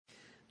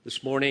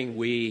This morning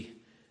we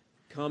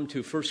come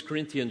to 1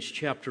 Corinthians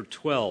chapter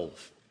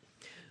 12.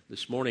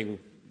 This morning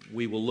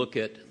we will look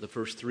at the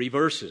first 3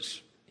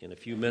 verses. In a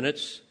few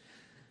minutes,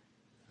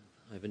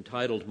 I've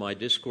entitled my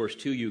discourse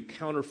to you,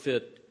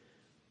 Counterfeit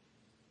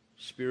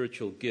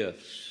Spiritual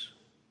Gifts.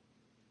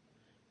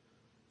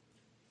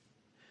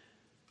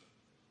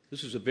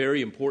 This is a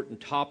very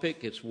important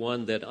topic. It's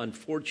one that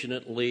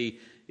unfortunately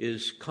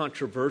is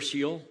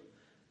controversial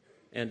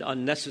and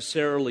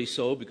unnecessarily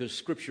so, because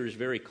Scripture is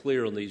very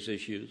clear on these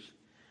issues.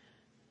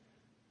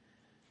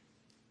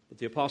 But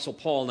the Apostle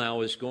Paul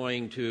now is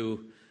going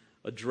to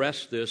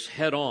address this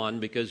head on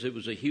because it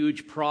was a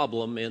huge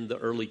problem in the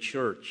early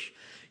church.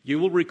 You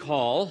will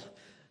recall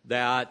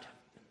that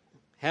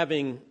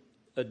having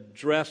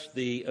addressed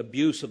the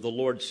abuse of the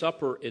Lord's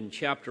Supper in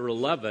chapter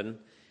 11,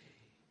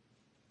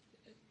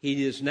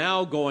 he is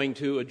now going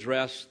to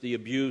address the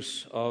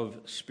abuse of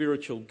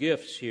spiritual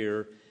gifts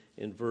here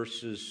in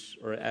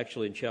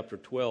in chapter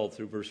 12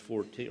 through verse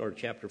 14, or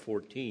chapter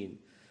 14.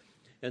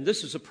 And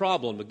this is a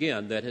problem,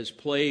 again, that has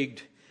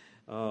plagued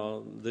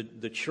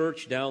the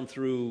church down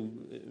through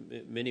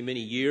many,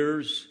 many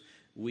years.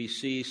 We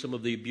see some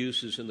of the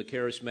abuses in the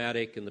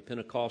charismatic and the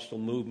Pentecostal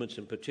movements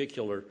in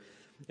particular.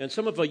 And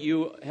some of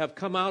you have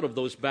come out of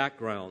those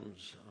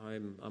backgrounds.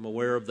 I'm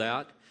aware of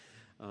that.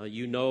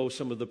 You know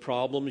some of the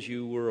problems.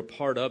 You were a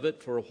part of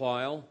it for a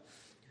while.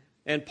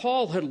 And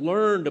Paul had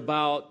learned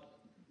about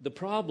the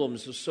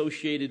problems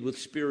associated with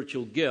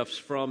spiritual gifts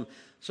from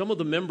some of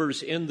the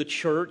members in the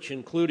church,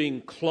 including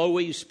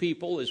Chloe's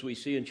people, as we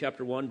see in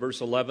chapter 1, verse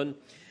 11,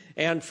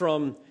 and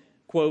from,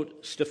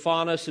 quote,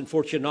 Stephanas and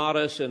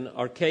Fortunatus and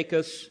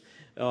Archicus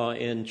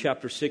in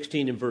chapter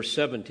 16 and verse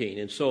 17.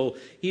 And so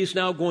he is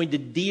now going to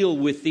deal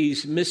with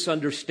these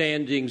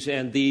misunderstandings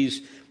and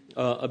these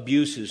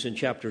abuses in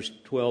chapters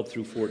 12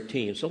 through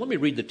 14. So let me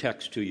read the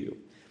text to you.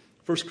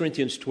 1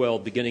 Corinthians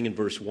 12, beginning in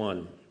verse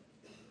 1.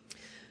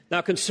 Now,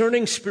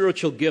 concerning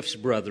spiritual gifts,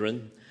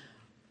 brethren,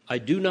 I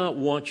do not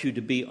want you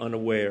to be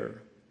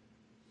unaware.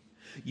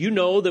 You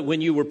know that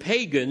when you were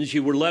pagans,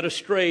 you were led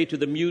astray to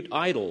the mute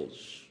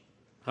idols,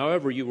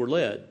 however you were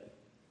led.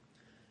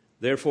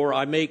 Therefore,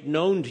 I make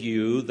known to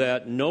you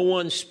that no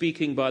one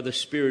speaking by the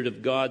Spirit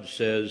of God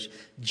says,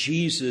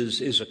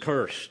 Jesus is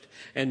accursed,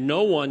 and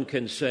no one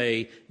can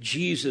say,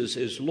 Jesus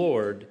is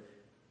Lord,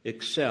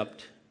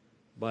 except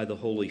by the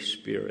Holy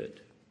Spirit.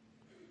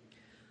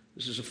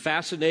 This is a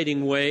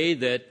fascinating way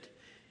that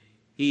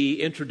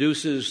he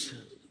introduces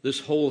this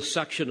whole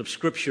section of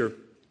Scripture.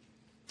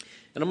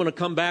 And I'm going to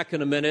come back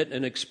in a minute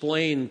and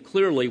explain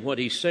clearly what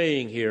he's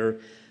saying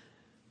here.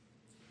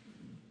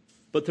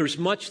 But there's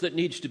much that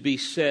needs to be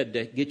said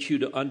to get you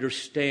to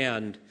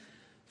understand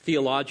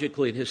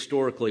theologically and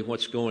historically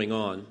what's going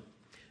on.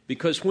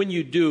 Because when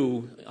you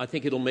do, I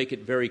think it'll make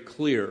it very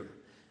clear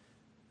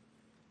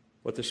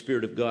what the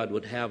Spirit of God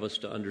would have us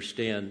to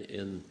understand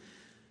in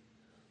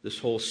this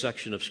whole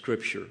section of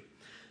Scripture.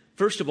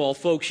 First of all,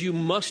 folks, you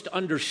must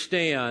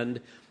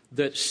understand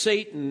that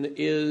Satan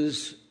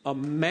is a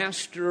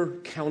master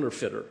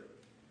counterfeiter.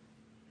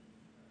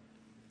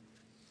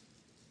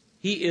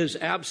 He is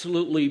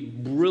absolutely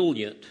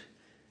brilliant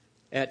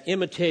at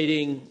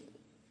imitating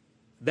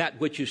that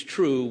which is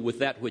true with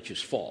that which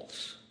is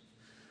false.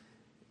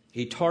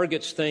 He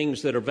targets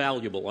things that are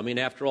valuable. I mean,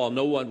 after all,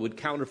 no one would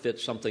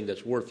counterfeit something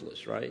that's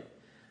worthless, right?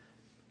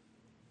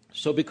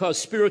 So because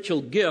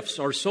spiritual gifts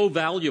are so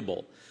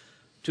valuable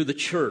to the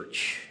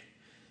church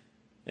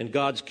and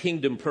God's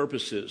kingdom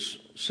purposes,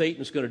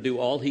 Satan's going to do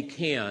all he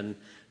can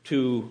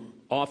to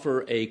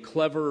offer a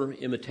clever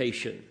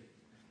imitation.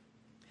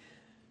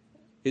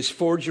 His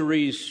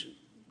forgeries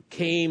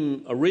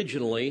came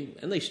originally,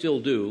 and they still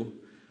do,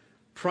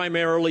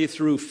 primarily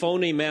through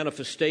phony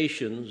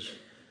manifestations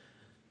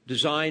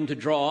designed to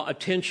draw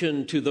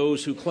attention to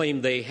those who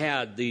claim they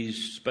had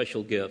these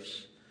special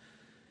gifts.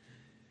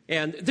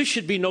 And this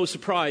should be no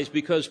surprise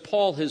because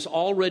Paul has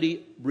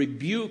already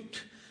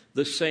rebuked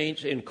the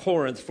saints in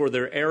Corinth for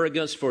their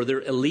arrogance, for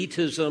their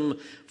elitism,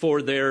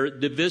 for their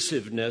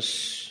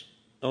divisiveness.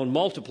 On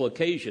multiple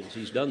occasions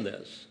he's done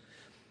this.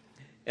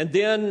 And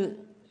then,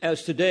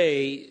 as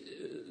today,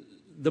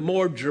 the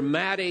more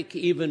dramatic,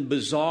 even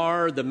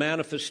bizarre the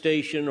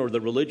manifestation or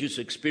the religious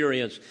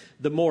experience,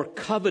 the more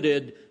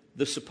coveted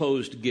the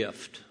supposed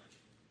gift.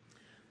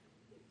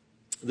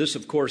 This,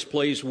 of course,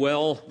 plays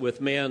well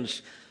with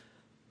man's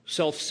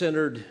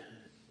self-centered,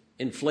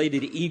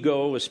 inflated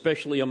ego,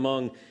 especially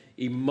among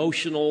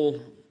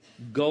emotional,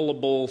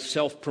 gullible,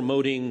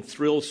 self-promoting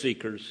thrill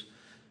seekers,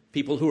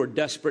 people who are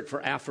desperate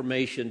for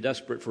affirmation,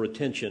 desperate for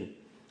attention.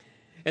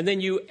 And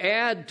then you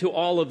add to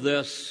all of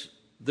this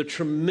the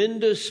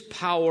tremendous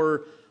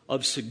power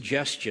of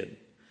suggestion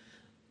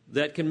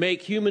that can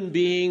make human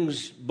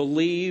beings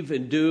believe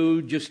and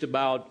do just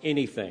about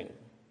anything.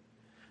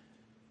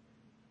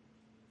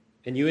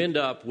 And you end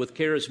up with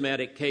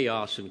charismatic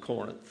chaos in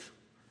Corinth.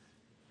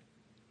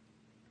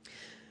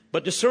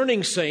 But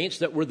discerning saints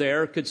that were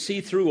there could see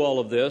through all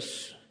of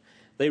this.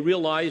 They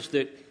realized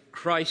that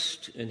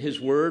Christ and his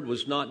word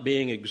was not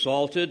being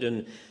exalted,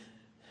 and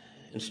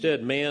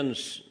instead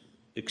man's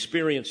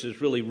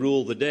experiences really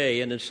rule the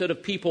day. And instead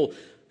of people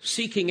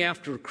seeking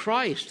after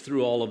Christ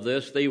through all of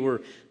this, they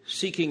were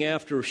seeking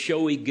after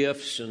showy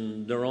gifts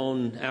and their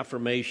own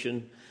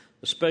affirmation,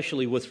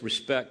 especially with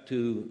respect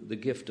to the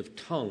gift of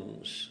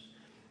tongues.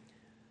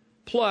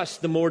 Plus,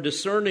 the more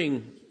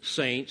discerning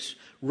saints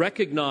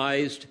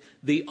recognized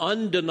the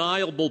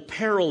undeniable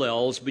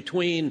parallels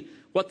between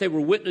what they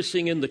were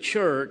witnessing in the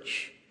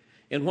church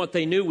and what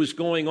they knew was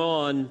going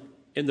on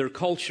in their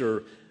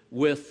culture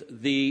with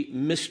the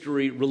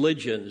mystery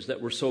religions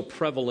that were so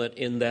prevalent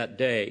in that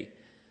day.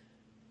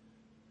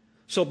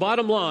 So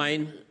bottom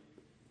line,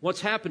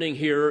 what's happening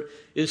here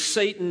is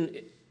Satan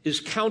is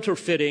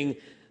counterfeiting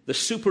the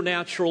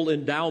supernatural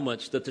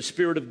endowments that the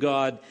Spirit of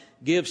God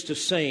gives to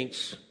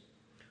saints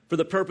for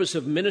the purpose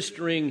of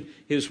ministering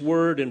His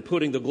Word and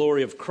putting the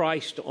glory of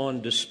Christ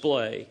on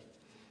display.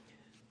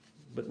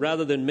 But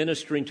rather than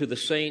ministering to the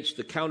saints,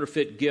 the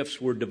counterfeit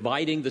gifts were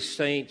dividing the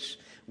saints,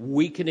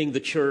 weakening the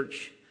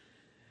church.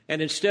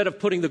 And instead of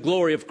putting the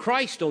glory of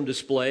Christ on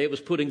display, it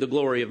was putting the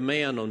glory of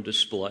man on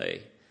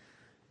display.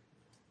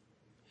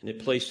 And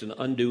it placed an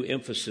undue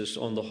emphasis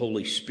on the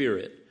Holy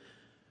Spirit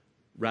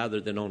rather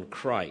than on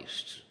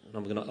Christ. And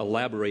I'm going to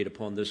elaborate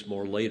upon this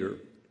more later.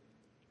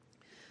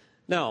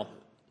 Now,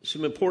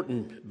 some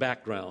important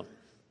background.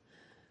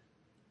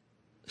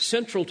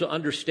 Central to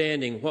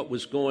understanding what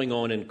was going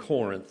on in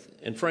Corinth,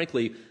 and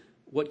frankly,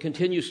 what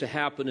continues to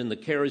happen in the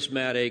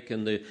charismatic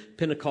and the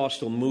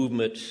Pentecostal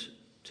movements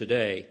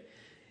today,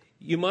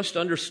 you must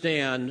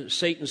understand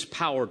Satan's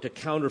power to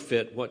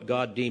counterfeit what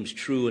God deems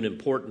true and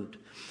important.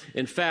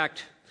 In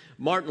fact,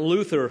 Martin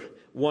Luther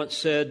once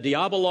said,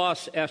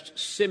 "Diabolos est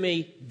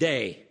simi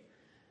Dei."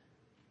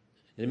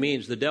 It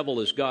means the devil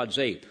is God's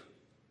ape.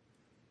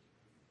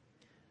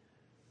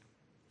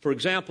 For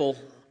example,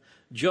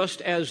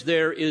 just as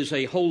there is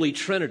a Holy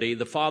Trinity,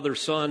 the Father,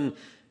 Son,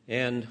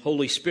 and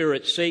Holy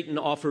Spirit, Satan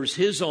offers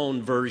his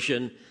own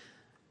version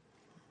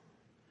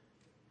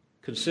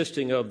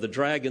consisting of the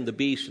dragon, the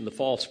beast, and the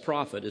false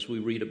prophet, as we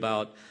read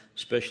about,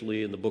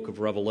 especially in the book of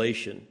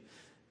Revelation.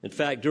 In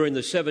fact, during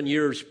the 7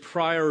 years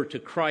prior to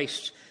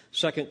Christ's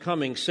second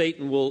coming,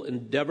 Satan will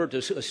endeavor to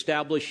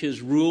establish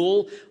his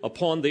rule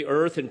upon the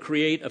earth and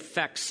create a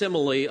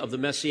facsimile of the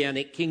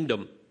Messianic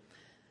kingdom.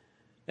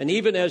 And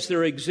even as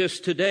there exists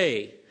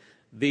today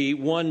the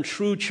one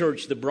true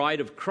church, the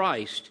bride of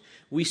Christ,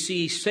 we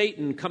see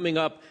Satan coming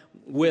up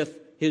with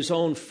his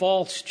own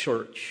false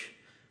church,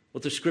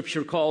 what the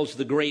Scripture calls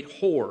the great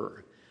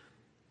whore,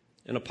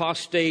 an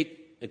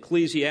apostate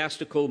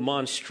ecclesiastical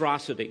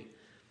monstrosity,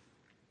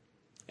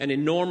 an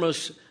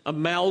enormous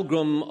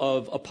amalgam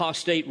of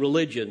apostate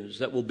religions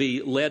that will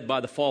be led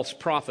by the false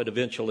prophet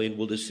eventually and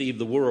will deceive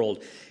the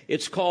world.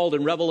 It's called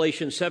in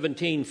Revelation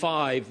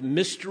 17:5,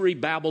 Mystery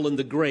Babylon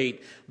the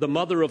Great, the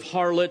mother of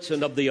harlots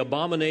and of the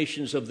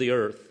abominations of the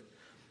earth.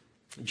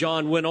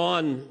 John went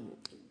on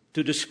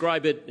to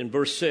describe it in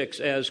verse 6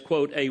 as,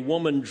 quote, a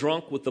woman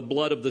drunk with the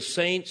blood of the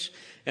saints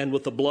and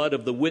with the blood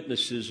of the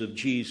witnesses of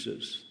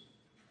Jesus.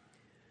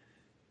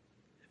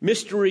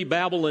 Mystery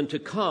Babylon to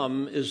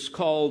come is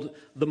called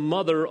the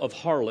mother of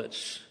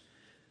harlots.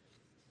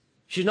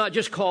 She's not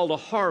just called a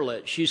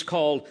harlot, she's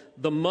called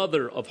the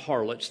mother of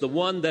harlots, the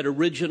one that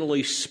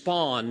originally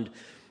spawned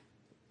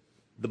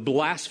the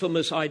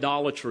blasphemous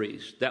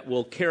idolatries that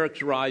will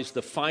characterize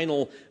the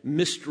final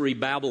mystery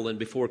Babylon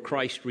before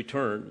Christ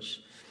returns.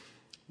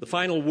 The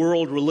final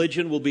world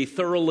religion will be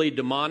thoroughly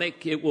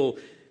demonic. It will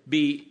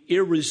be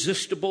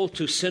irresistible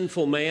to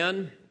sinful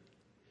man.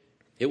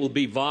 It will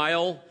be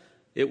vile.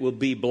 It will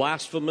be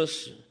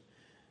blasphemous.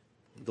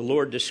 The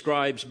Lord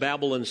describes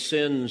Babylon's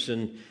sins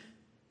in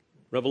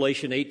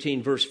Revelation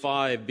 18, verse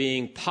 5,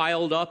 being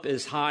piled up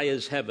as high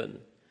as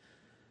heaven.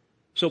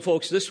 So,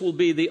 folks, this will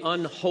be the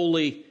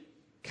unholy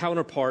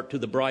counterpart to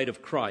the bride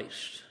of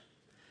Christ.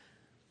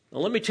 Now,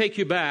 let me take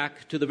you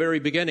back to the very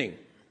beginning.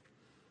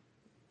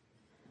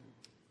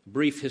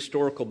 Brief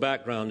historical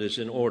background is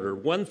in order.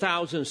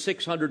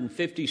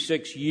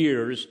 1,656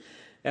 years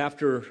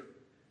after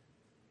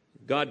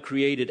God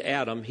created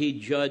Adam, He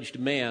judged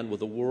man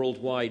with a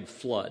worldwide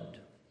flood.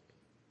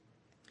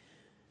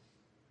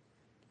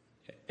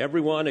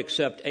 Everyone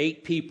except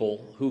 8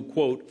 people who,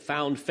 quote,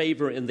 found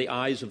favor in the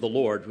eyes of the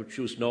Lord, which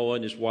was Noah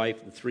and his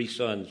wife and 3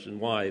 sons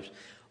and wives,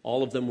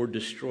 all of them were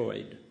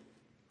destroyed.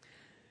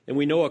 And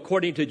we know,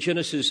 according to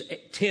Genesis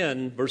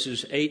 10,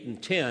 verses 8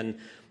 and 10,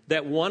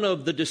 that one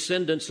of the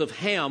descendants of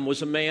Ham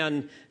was a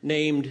man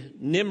named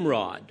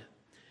Nimrod.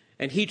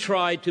 And he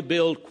tried to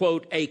build,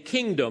 quote, a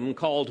kingdom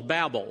called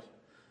Babel,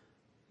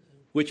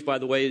 which, by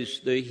the way,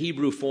 is the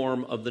Hebrew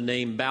form of the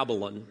name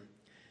Babylon.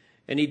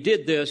 And he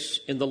did this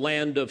in the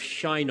land of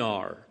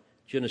Shinar,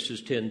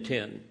 Genesis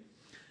 10:10.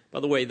 By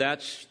the way,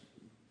 that's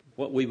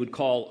what we would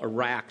call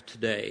Iraq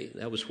today.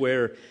 That was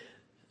where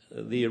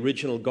the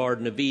original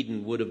Garden of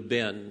Eden would have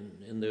been,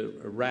 in the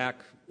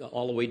Iraq,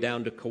 all the way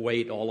down to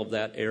Kuwait, all of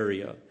that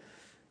area,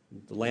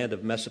 the land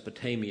of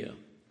Mesopotamia.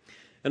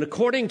 And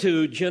according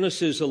to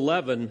Genesis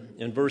 11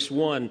 and verse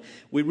 1,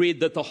 we read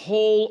that the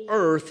whole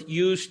earth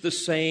used the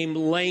same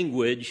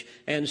language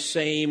and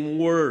same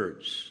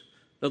words.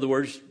 In other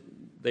words,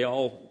 they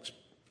all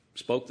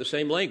spoke the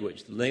same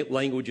language, the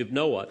language of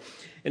Noah.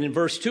 And in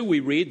verse 2 we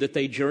read that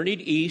they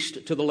journeyed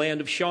east to the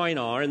land of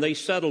Shinar, and they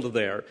settled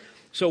there.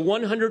 So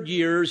 100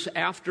 years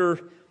after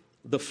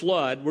the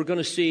flood, we're going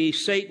to see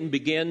Satan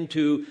begin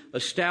to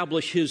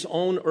establish his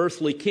own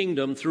earthly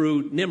kingdom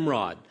through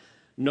Nimrod,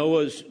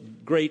 Noah's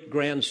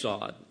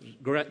great-grandson.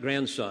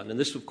 And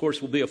this, of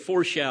course, will be a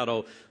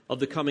foreshadow of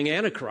the coming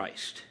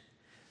Antichrist.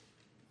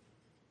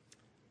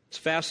 It's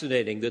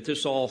fascinating that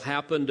this all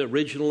happened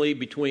originally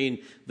between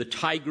the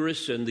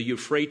Tigris and the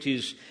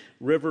Euphrates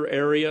River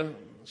area.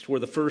 It's where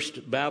the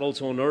first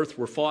battles on earth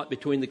were fought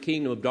between the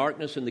kingdom of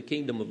darkness and the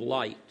kingdom of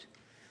light.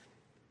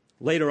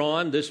 Later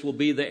on, this will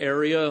be the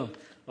area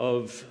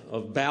of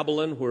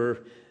Babylon where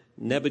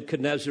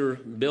Nebuchadnezzar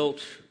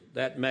built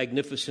that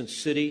magnificent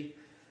city.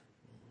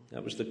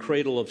 That was the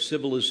cradle of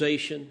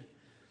civilization.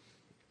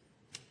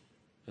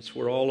 That's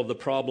where all of the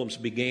problems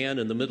began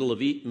in the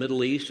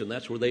Middle East, and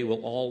that's where they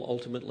will all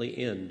ultimately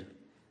end.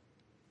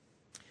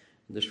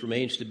 And this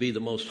remains to be the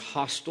most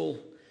hostile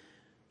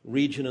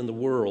region in the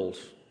world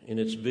in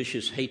its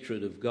vicious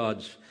hatred of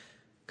God's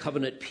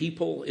covenant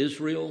people,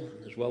 Israel,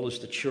 as well as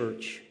the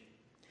church.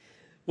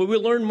 Well,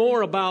 we'll learn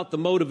more about the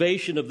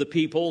motivation of the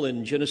people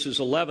in Genesis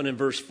 11 and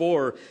verse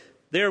 4.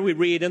 There we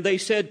read, "And they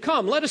said,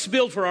 'Come, let us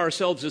build for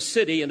ourselves a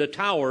city and a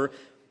tower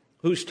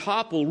whose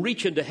top will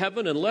reach into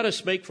heaven, and let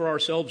us make for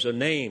ourselves a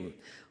name,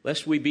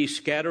 lest we be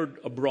scattered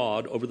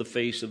abroad over the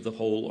face of the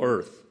whole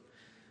earth.'"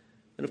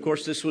 And of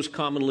course, this was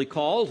commonly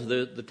called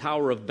the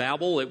Tower of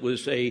Babel. It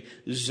was a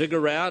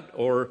ziggurat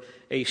or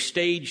a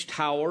stage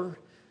tower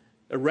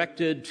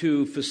erected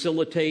to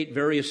facilitate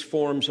various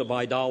forms of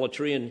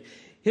idolatry. And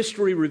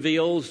history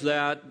reveals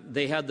that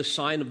they had the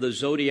sign of the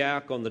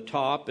zodiac on the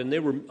top, and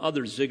there were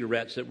other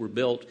ziggurats that were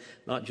built,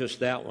 not just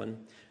that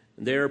one.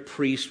 And there,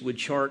 priests would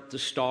chart the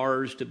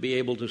stars to be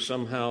able to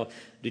somehow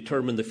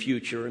determine the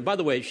future. And by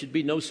the way, it should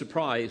be no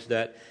surprise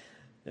that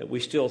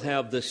we still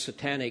have this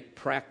satanic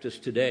practice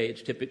today.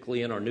 It's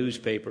typically in our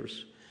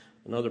newspapers,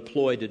 another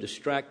ploy to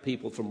distract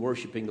people from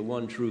worshiping the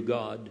one true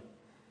God.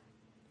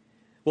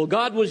 Well,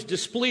 God was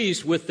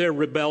displeased with their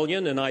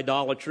rebellion and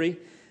idolatry,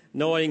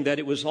 knowing that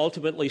it was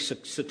ultimately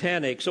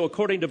satanic. So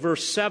according to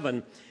verse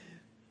 7,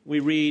 we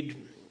read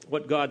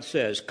what God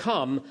says,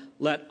 "Come,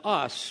 let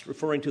us,"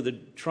 referring to the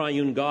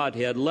triune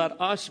Godhead, "let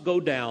us go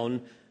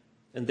down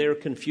and there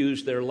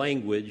confuse their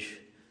language,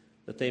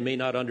 that they may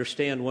not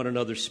understand one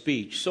another's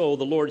speech." So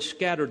the Lord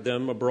scattered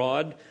them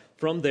abroad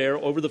from there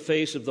over the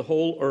face of the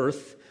whole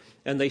earth,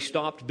 and they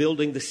stopped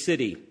building the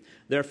city.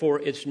 Therefore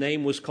its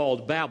name was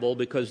called Babel,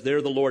 because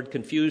there the Lord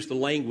confused the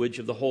language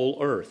of the whole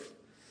earth.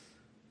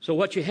 So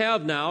what you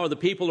have now are the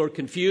people are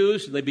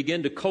confused, and they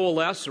begin to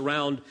coalesce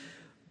around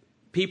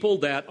people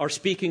that are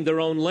speaking their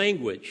own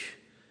language.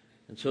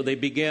 And so they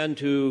began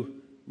to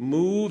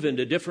move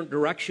into different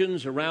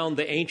directions around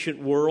the ancient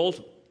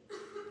world.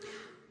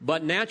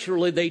 But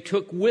naturally, they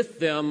took with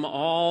them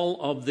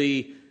all of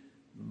the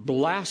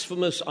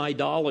blasphemous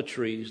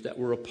idolatries that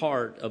were a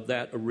part of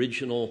that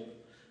original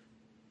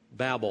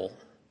Babel.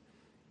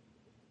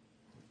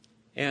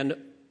 And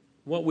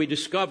what we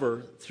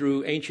discover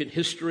through ancient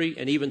history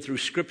and even through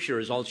Scripture,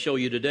 as I'll show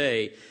you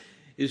today,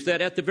 is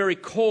that at the very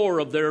core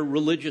of their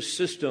religious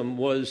system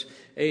was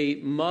a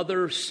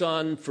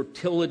mother-son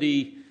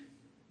fertility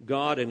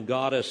god and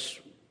goddess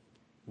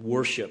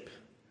worship.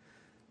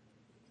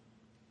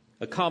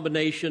 A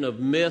combination of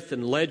myth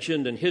and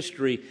legend and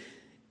history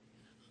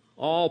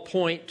all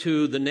point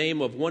to the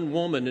name of one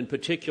woman in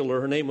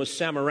particular. Her name was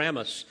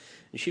Semiramis,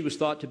 and she was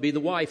thought to be the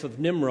wife of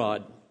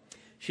Nimrod.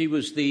 She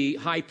was the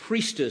high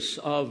priestess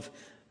of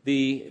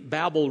the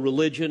Babel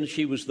religion.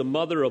 She was the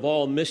mother of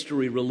all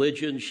mystery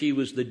religions. She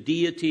was the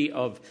deity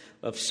of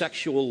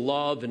sexual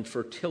love and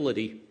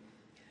fertility.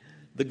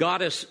 The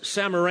goddess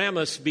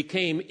Semiramis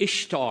became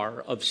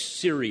Ishtar of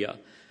Syria,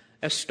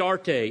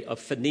 Astarte of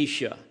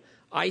Phoenicia,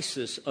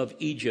 Isis of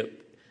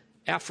Egypt,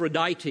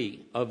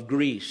 Aphrodite of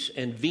Greece,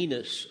 and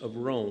Venus of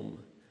Rome.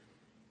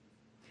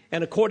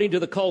 And according to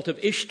the cult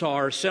of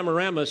Ishtar,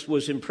 Semiramis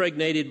was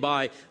impregnated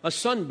by a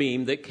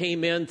sunbeam that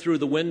came in through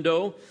the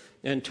window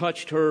and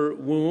touched her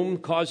womb,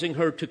 causing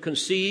her to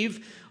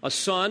conceive a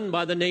son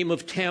by the name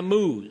of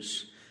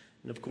Tammuz.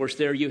 And of course,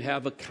 there you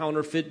have a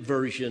counterfeit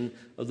version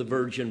of the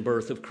virgin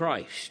birth of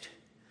Christ.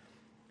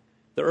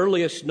 The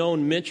earliest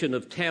known mention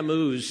of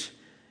Tammuz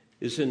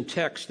is in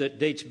text that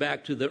dates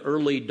back to the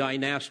early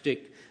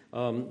dynastic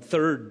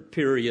third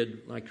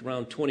period, like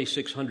around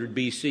 2600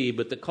 BC,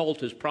 but the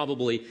cult is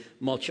probably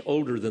much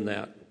older than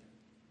that.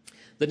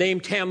 The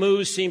name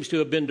Tammuz seems to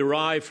have been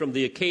derived from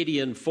the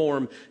Akkadian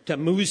form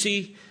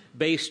Tamuzi,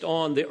 based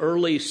on the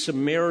early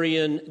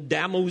Sumerian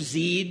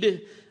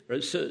Damuzid.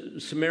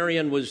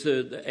 Sumerian was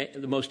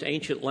the most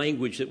ancient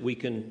language that we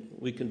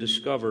can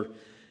discover.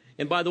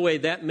 And by the way,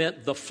 that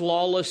meant the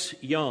flawless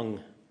young.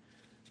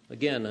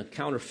 Again, a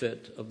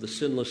counterfeit of the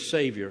sinless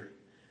Savior.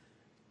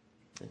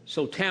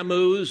 So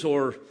Tammuz,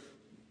 or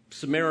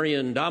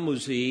Sumerian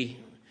Damuzi,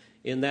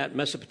 in that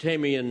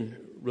Mesopotamian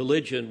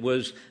religion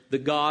was the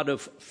god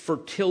of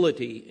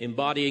fertility,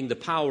 embodying the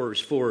powers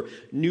for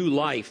new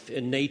life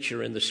in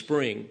nature in the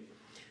spring.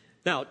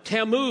 Now,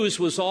 Tammuz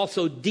was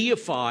also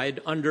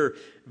deified under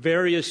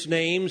various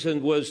names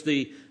and was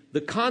the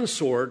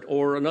consort,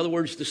 or in other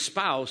words, the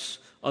spouse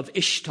of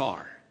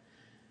Ishtar,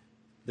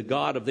 the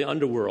god of the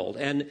underworld.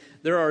 And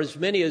there are as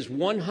many as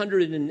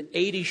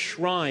 180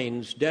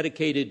 shrines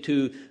dedicated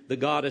to the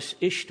goddess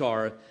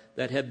Ishtar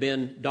that have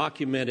been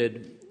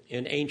documented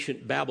in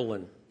ancient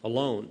Babylon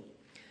alone.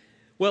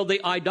 Well,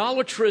 the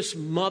idolatrous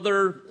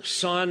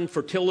mother-son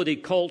fertility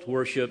cult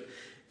worship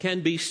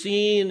can be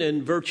seen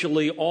in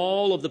virtually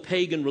all of the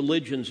pagan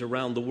religions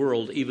around the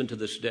world, even to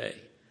this day.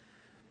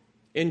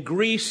 In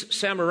Greece,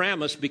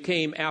 Semiramis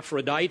became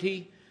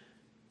Aphrodite,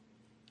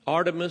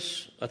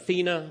 Artemis,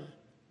 Athena,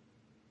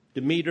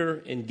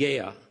 Demeter, and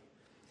Gaia.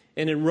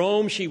 And in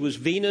Rome, she was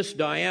Venus,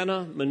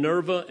 Diana,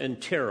 Minerva,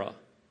 and Terra.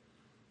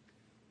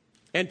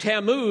 And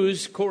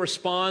Tammuz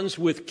corresponds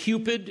with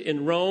Cupid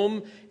in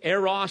Rome,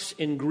 Eros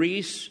in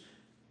Greece,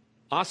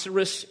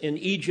 Osiris in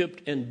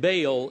Egypt, and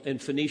Baal in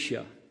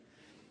Phoenicia.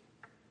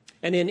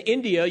 And in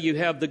India, you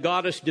have the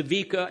goddess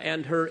Devika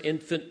and her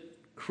infant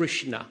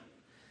Krishna.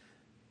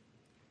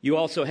 You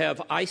also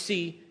have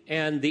Isis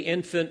and the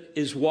infant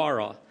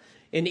Iswara.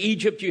 In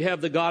Egypt, you have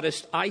the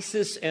goddess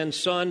Isis and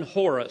son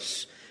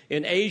Horus.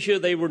 In Asia,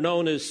 they were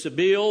known as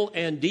Cybele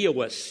and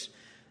Diois.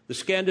 The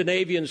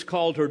Scandinavians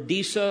called her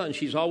Disa, and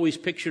she's always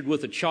pictured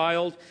with a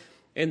child.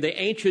 And the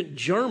ancient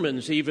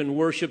Germans even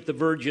worshiped the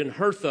Virgin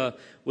Hertha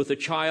with a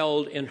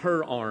child in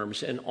her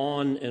arms, and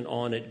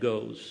on it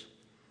goes.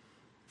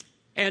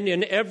 And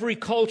in every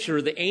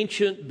culture, the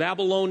ancient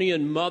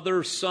Babylonian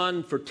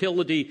mother-son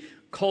fertility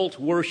cult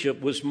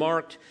worship was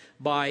marked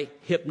by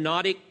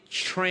hypnotic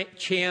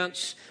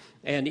chants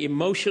and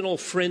emotional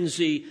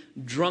frenzy,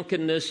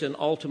 drunkenness, and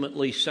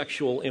ultimately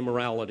sexual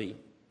immorality.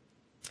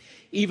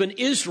 Even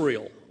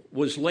Israel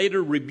was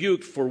later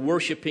rebuked for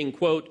worshiping,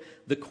 quote,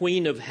 the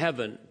Queen of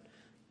Heaven,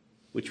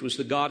 which was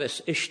the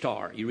goddess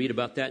Ishtar. You read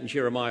about that in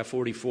Jeremiah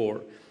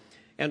 44.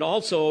 And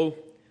also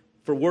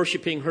for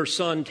worshiping her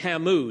son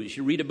Tammuz.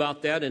 You read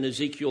about that in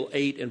Ezekiel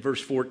 8 and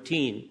verse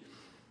 14,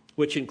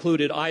 which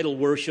included idol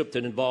worship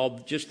that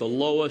involved just the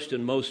lowest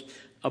and most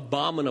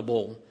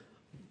abominable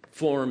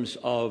forms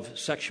of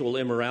sexual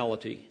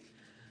immorality,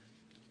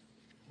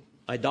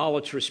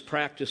 idolatrous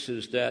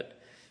practices that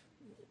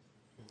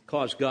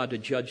caused God to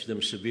judge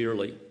them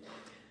severely.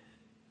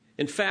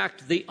 In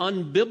fact, the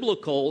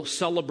unbiblical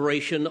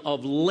celebration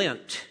of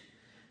Lent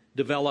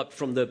developed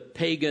from the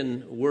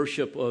pagan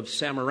worship of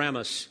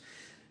Semiramis,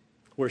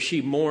 where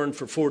she mourned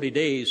for 40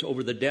 days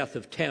over the death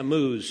of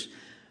Tammuz,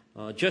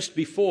 just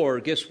before,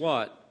 guess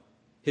what?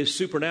 His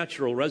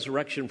supernatural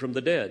resurrection from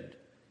the dead.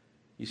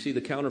 You see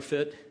the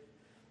counterfeit?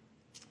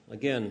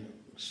 Again,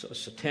 a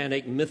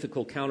satanic,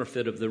 mythical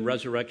counterfeit of the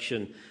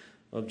resurrection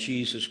of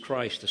Jesus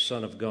Christ, the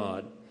Son of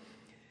God.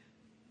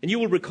 And you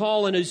will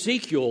recall in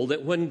Ezekiel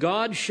that when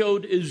God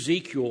showed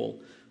Ezekiel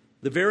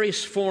the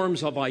various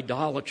forms of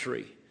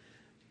idolatry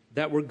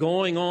that were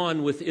going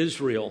on with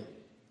Israel,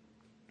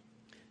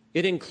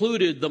 it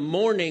included the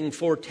mourning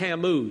for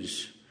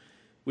Tammuz.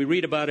 We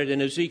read about it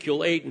in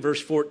Ezekiel 8 and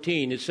verse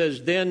 14. It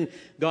says, "Then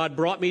God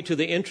brought me to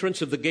the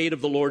entrance of the gate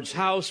of the Lord's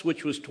house,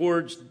 which was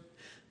towards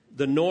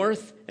the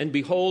north, and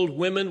behold,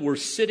 women were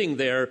sitting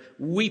there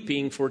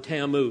weeping for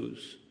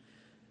Tammuz."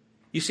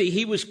 You see,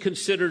 he was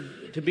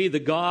considered to be the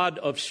god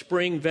of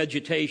spring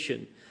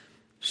vegetation.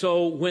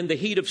 So when the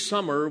heat of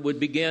summer would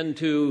begin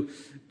to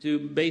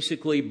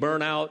basically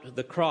burn out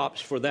the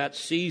crops for that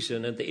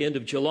season at the end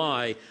of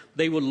July,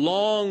 they would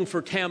long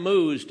for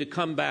Tammuz to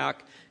come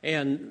back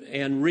and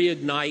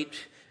reignite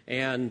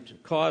and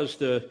cause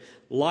the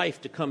life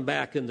to come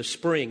back in the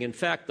spring. In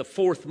fact, the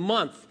fourth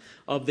month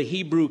of the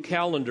Hebrew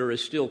calendar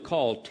is still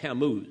called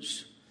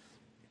Tammuz.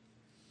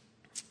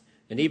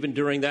 And even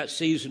during that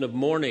season of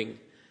mourning,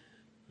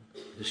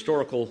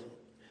 historical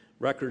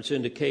records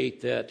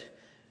indicate that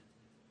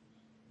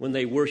when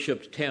they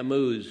worshipped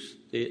Tammuz,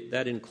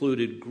 that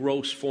included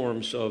gross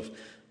forms of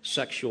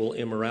sexual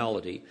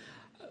immorality.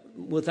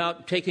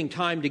 Without taking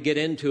time to get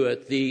into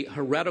it, the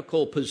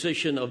heretical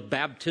position of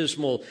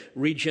baptismal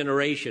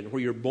regeneration,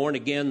 where you're born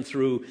again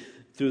through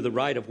the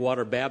rite of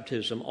water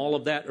baptism, all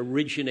of that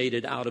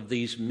originated out of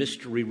these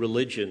mystery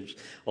religions,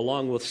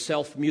 along with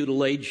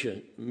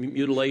self-mutilation,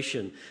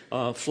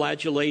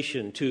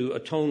 flagellation to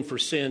atone for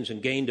sins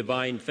and gain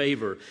divine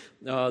favor,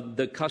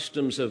 the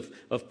customs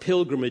of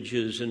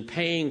pilgrimages and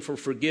paying for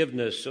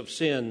forgiveness of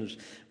sins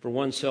for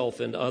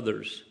oneself and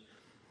others.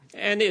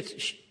 And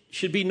it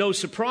should be no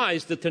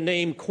surprise that the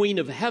name Queen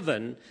of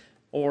Heaven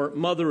or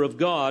Mother of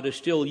God is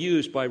still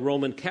used by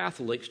Roman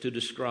Catholics to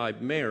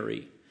describe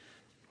Mary.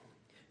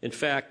 In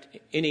fact,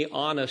 any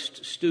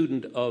honest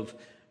student of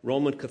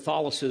Roman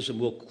Catholicism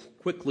will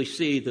quickly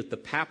see that the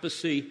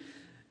papacy,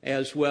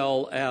 as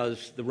well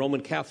as the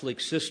Roman Catholic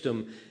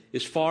system,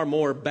 is far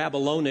more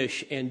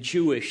Babylonish and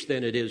Jewish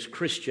than it is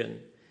Christian.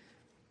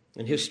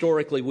 And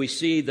historically, we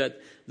see that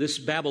this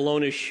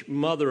Babylonish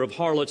mother of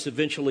harlots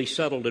eventually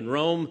settled in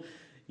Rome.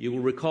 You will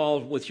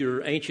recall with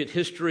your ancient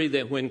history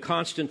that when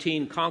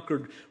Constantine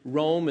conquered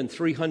Rome in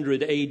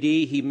 300 AD,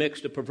 he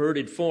mixed a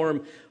perverted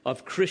form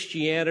of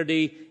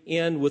Christianity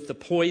in with the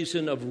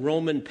poison of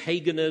Roman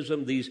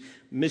paganism, these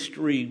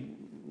mystery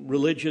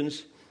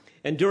religions.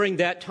 And during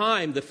that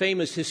time, the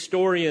famous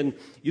historian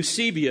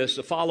Eusebius,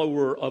 a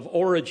follower of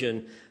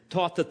Origen,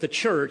 taught that the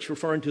church,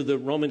 referring to the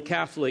Roman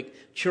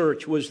Catholic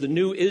Church, was the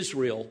new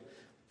Israel,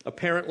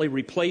 apparently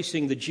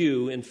replacing the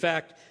Jew. In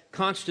fact,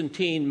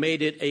 Constantine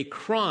made it a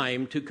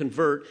crime to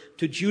convert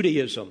to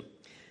Judaism.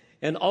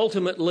 And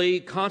ultimately,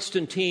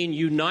 Constantine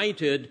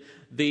united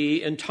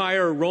the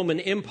entire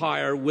Roman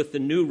Empire with the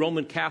new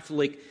Roman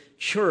Catholic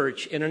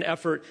Church in an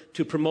effort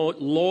to promote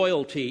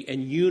loyalty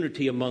and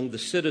unity among the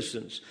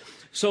citizens.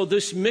 So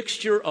this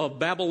mixture of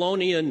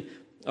Babylonian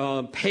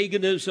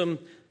paganism,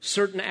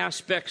 certain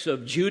aspects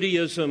of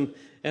Judaism,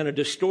 and a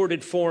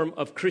distorted form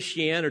of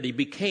Christianity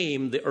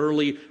became the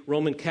early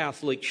Roman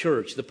Catholic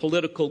Church, the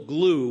political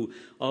glue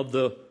of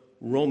the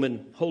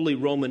Holy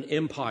Roman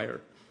Empire.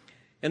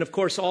 And of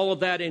course, all of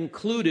that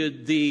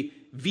included the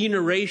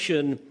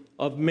veneration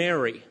of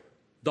Mary,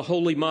 the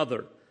Holy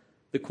Mother,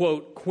 the,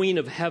 quote, Queen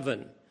of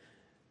Heaven.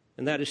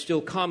 And that is still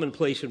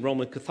commonplace in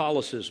Roman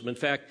Catholicism. In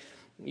fact,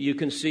 you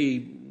can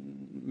see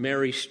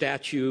Mary's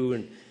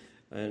statue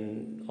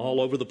and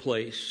all over the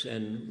place,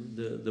 and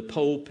the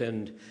Pope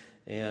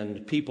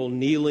and people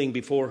kneeling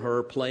before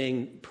her,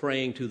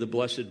 praying to the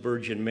Blessed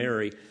Virgin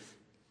Mary.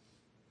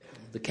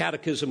 The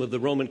Catechism of the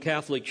Roman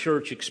Catholic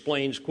Church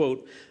explains,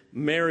 quote,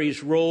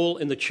 Mary's role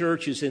in the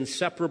church is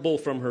inseparable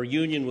from her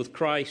union with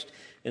Christ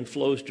and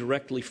flows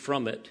directly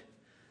from it.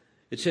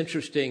 It's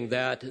interesting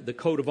that the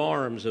coat of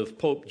arms of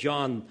Pope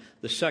John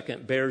II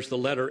bears the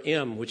letter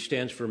M, which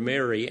stands for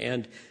Mary,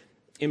 and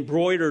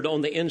embroidered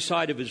on the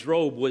inside of his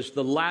robe was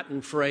the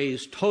Latin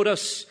phrase,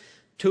 totus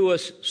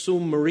tuus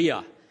sum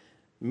Maria.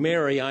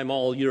 Mary, I'm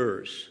all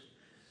yours.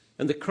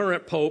 And the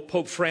current Pope,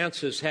 Pope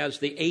Francis, has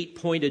the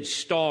 8-pointed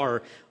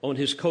star on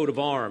his coat of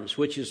arms,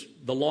 which is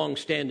the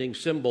long-standing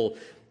symbol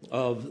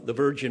of the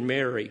Virgin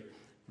Mary,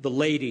 the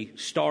Lady,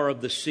 Star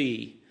of the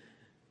Sea,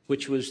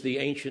 which was the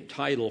ancient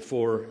title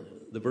for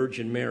the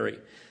Virgin Mary.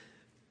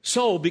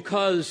 So,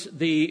 because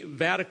the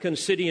Vatican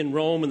City in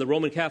Rome and the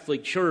Roman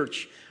Catholic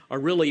Church are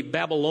really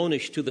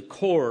Babylonish to the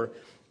core,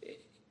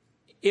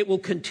 it will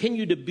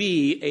continue to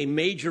be a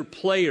major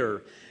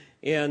player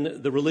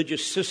in the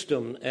religious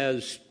system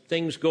as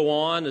things go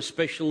on,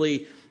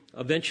 especially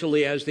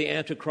eventually as the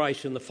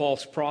Antichrist and the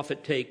false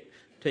prophet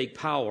take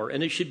power.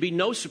 And it should be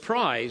no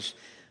surprise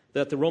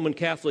that the Roman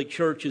Catholic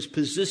Church is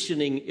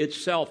positioning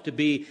itself to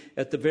be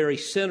at the very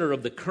center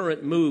of the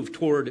current move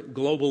toward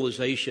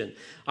globalization.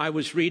 I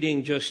was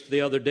reading just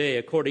the other day,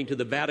 according to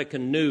the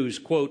Vatican News,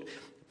 quote,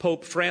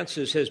 Pope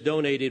Francis has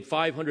donated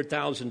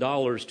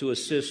 $500,000 to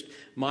assist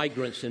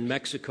migrants in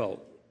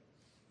Mexico.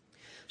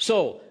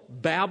 So,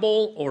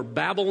 Babel or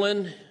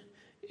Babylon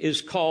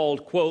is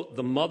called, quote,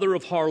 the mother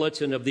of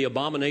harlots and of the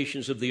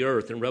abominations of the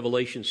earth in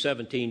Revelation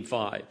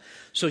 17:5.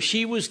 So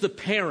she was the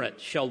parent,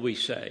 shall we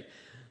say,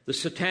 the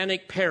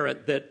satanic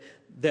parent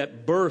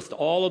that birthed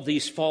all of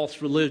these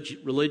false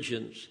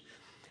religions.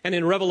 And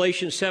in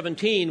Revelation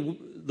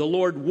 17, the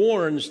Lord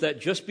warns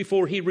that just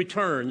before he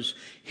returns,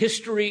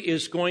 history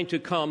is going to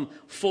come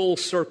full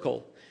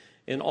circle.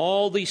 And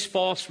all these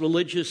false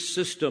religious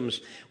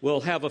systems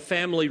will have a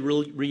family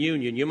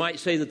reunion. You might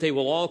say that they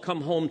will all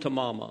come home to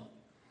mama.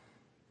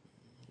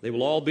 They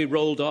will all be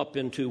rolled up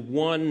into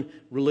one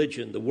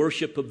religion, the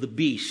worship of the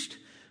beast,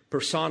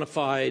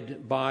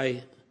 personified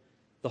by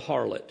the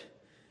harlot.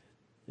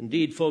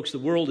 Indeed, folks, the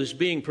world is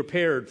being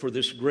prepared for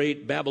this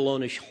great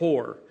Babylonish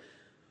whore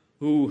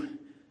who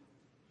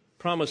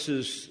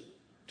promises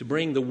to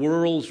bring the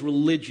world's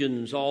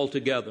religions all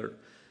together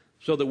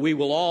so that we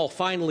will all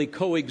finally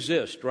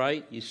coexist,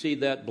 right? You see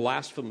that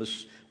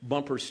blasphemous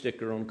bumper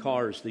sticker on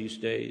cars these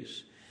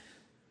days.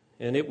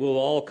 And it will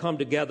all come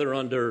together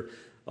under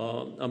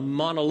a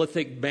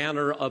monolithic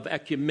banner of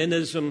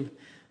ecumenism,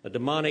 a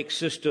demonic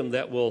system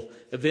that will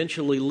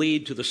eventually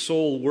lead to the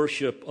soul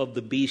worship of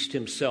the beast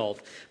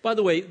himself. By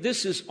the way,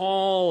 this is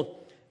all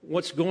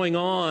what's going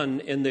on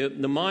in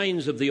the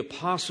minds of the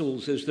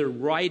apostles as they're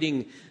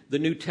writing the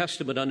New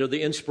Testament under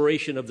the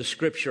inspiration of the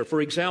Scripture.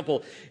 For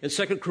example, in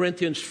 2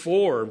 Corinthians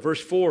 4,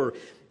 verse 4,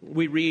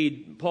 we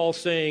read Paul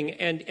saying,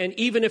 and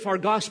even if our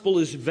gospel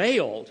is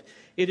veiled,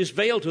 it is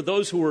veiled to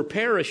those who are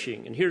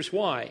perishing. And here's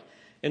why.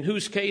 In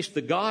whose case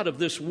the God of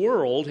this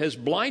world has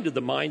blinded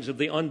the minds of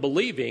the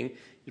unbelieving.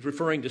 He's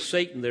referring to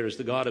Satan there as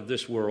the God of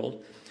this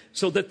world,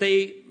 so that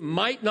they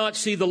might not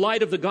see the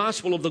light of the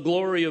gospel of the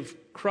glory of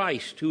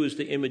Christ, who is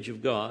the image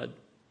of God.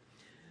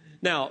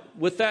 Now,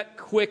 with that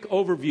quick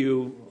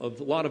overview of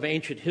a lot of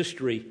ancient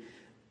history,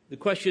 the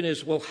question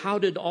is, well, how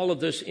did all of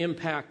this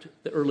impact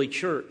the early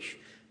church,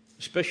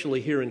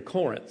 especially here in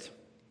Corinth?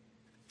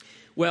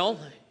 Well,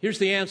 here's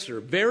the answer.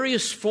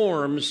 Various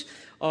forms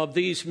of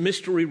these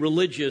mystery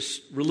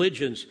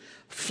religions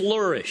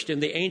flourished in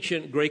the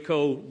ancient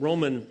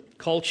Greco-Roman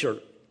culture,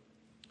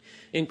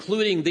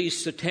 including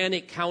these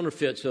satanic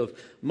counterfeits of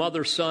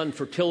mother-son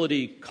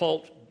fertility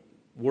cult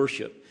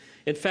worship.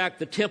 In fact,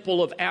 the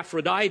temple of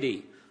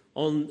Aphrodite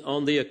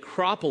on the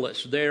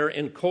Acropolis there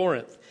in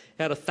Corinth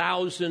had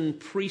 1,000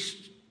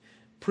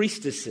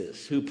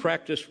 priestesses who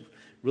practiced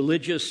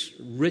religious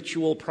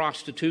ritual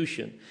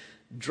prostitution.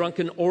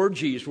 Drunken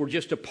orgies were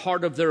just a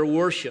part of their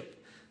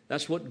worship.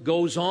 That's what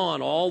goes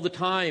on all the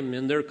time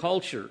in their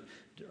culture,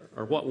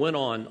 or what went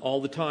on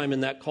all the time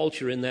in that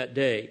culture in that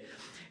day.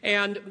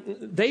 And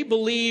they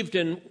believed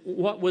in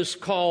what was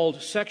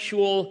called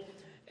sexual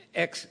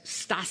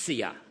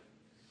ecstasia.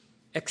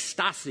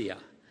 Ecstasia.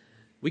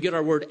 We get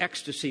our word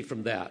ecstasy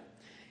from that.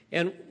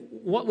 And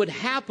what would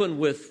happen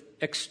with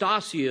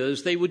ecstasia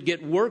is they would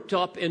get worked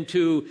up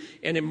into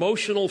an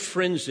emotional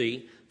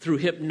frenzy through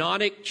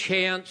hypnotic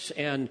chants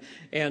and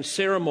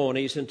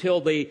ceremonies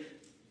until they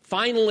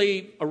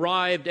finally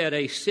arrived at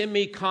a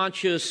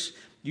semi-conscious,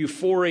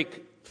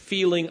 euphoric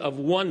feeling of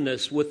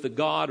oneness with the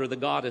god or the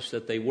goddess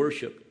that they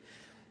worshiped.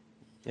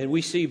 And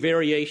we see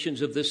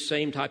variations of this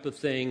same type of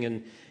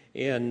thing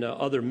in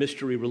other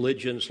mystery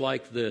religions,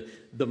 like the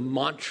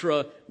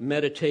mantra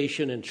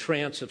meditation and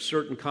trance of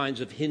certain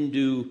kinds of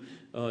Hindu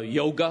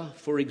yoga,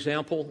 for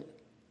example,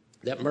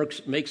 that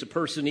makes a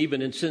person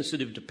even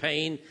insensitive to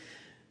pain,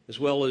 as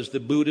well as the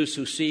Buddhists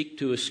who seek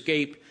to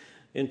escape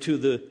into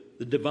the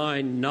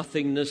divine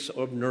nothingness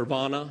of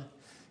nirvana.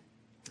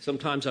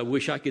 Sometimes I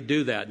wish I could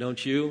do that,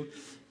 don't you?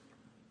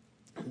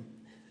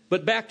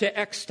 But back to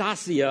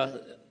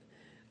ecstasia,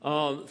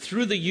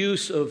 through the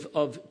use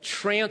of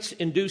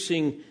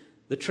trance-inducing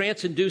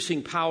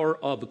power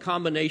of a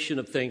combination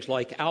of things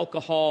like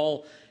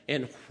alcohol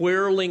and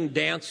whirling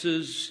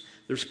dances.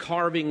 There's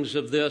carvings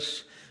of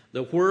this,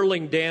 the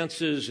whirling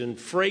dances and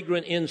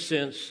fragrant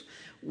incense.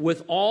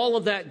 With all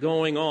of that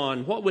going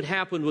on, what would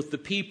happen with the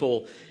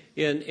people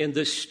in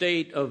this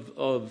state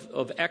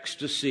of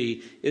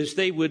ecstasy is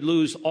they would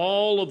lose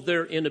all of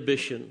their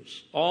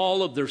inhibitions.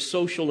 All of their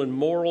social and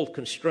moral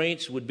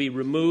constraints would be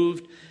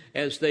removed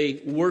as they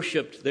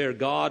worshiped their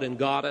god and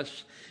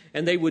goddess.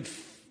 And they would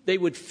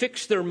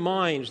fix their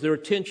minds, their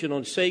attention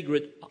on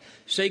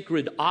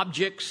sacred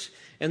objects,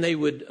 and they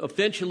would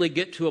eventually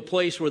get to a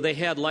place where they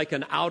had like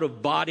an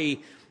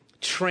out-of-body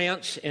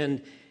trance,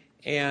 and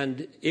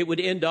it would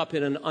end up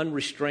in an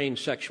unrestrained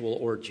sexual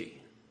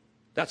orgy.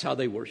 That's how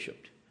they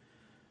worshiped.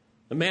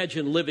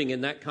 Imagine living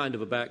in that kind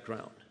of a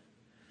background.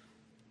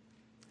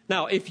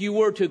 Now, if you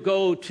were to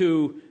go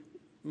to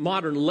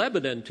modern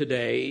Lebanon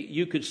today,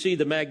 you could see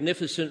the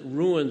magnificent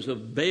ruins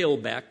of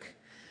Baalbek.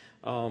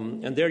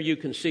 And there you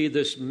can see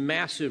this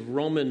massive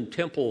Roman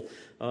temple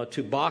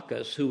to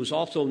Bacchus, who was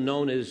also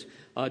known as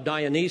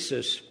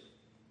Dionysus,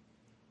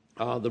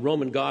 the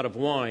Roman god of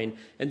wine.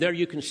 And there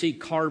you can see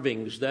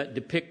carvings that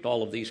depict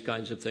all of these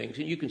kinds of things.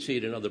 And you can see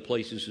it in other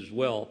places as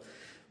well.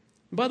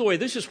 By the way,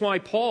 this is why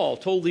Paul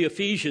told the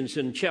Ephesians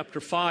in chapter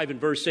 5 and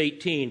verse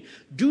 18,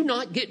 "Do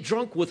not get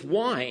drunk with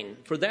wine,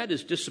 for that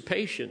is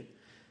dissipation,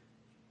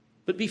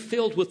 but be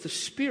filled with the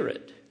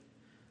Spirit,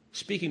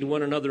 speaking to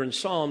one another in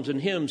psalms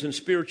and hymns and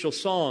spiritual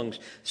songs,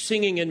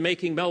 singing and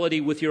making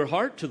melody with your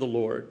heart to the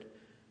Lord,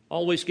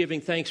 always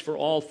giving thanks for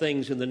all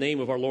things in the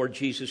name of our Lord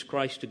Jesus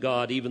Christ to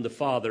God, even the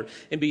Father,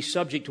 and be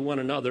subject to one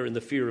another in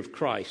the fear of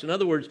Christ." In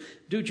other words,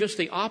 do just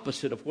the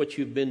opposite of what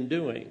you've been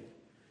doing.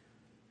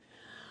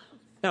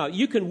 Now,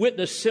 you can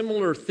witness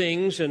similar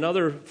things in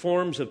other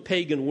forms of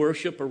pagan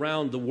worship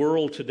around the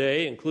world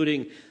today,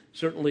 including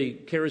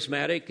certainly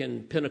charismatic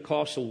and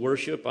Pentecostal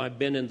worship. I've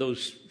been in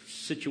those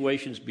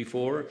situations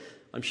before.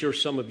 I'm sure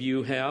some of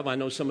you have. I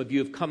know some of you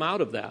have come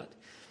out of that.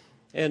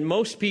 And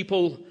most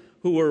people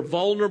who are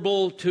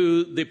vulnerable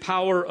to the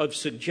power of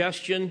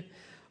suggestion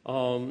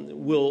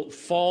will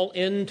fall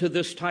into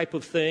this type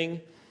of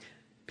thing.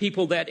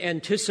 People that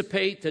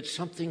anticipate that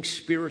something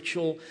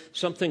spiritual,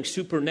 something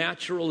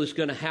supernatural is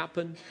going to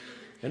happen.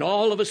 And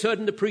all of a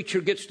sudden the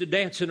preacher gets to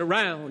dancing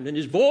around and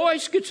his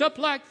voice gets up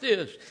like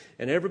this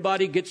and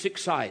everybody gets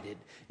excited.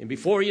 And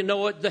before you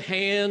know it, the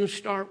hands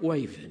start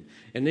waving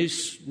and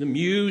the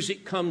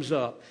music comes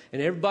up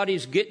and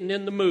everybody's getting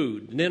in the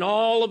mood. And then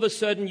all of a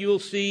sudden you'll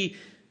see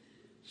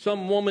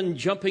some woman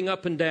jumping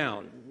up and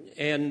down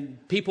and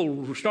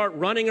people start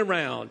running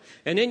around.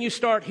 And then you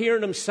start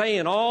hearing them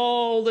saying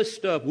all this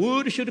stuff.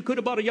 Woulda, shoulda,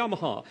 coulda, bought a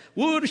Yamaha.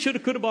 Woulda, shoulda,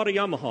 coulda, bought a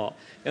Yamaha.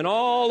 And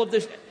all of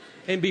this.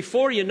 And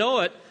before you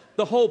know it,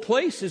 the whole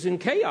place is in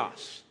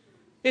chaos.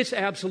 It's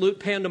absolute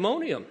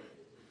pandemonium.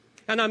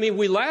 And I mean,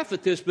 we laugh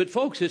at this, but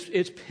folks,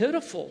 it's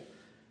pitiful.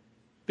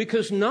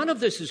 Because none of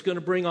this is going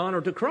to bring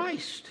honor to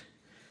Christ.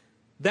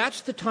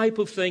 That's the type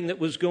of thing that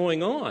was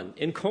going on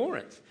in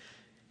Corinth.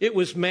 It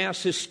was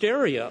mass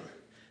hysteria.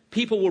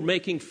 People were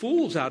making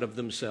fools out of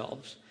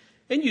themselves.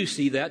 And you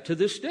see that to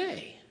this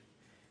day.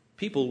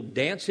 People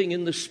dancing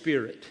in the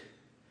Spirit.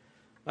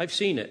 I've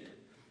seen it.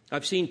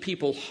 I've seen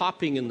people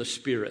hopping in the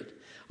Spirit.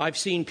 I've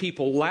seen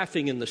people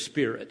laughing in the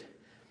Spirit.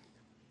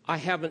 I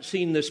haven't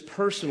seen this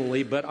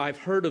personally, but I've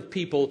heard of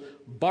people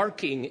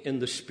barking in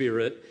the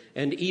Spirit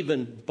and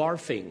even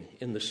barfing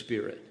in the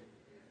Spirit.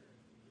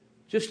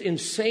 Just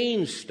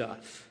insane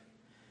stuff.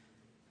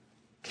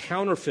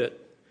 Counterfeit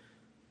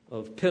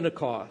of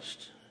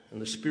Pentecost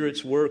and the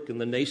Spirit's work in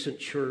the nascent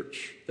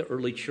church, the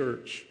early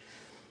church.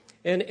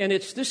 And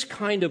it's this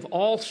kind of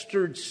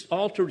altered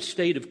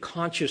state of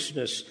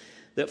consciousness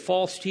that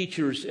false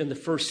teachers in the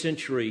first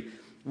century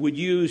would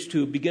use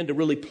to begin to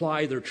really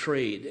ply their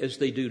trade as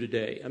they do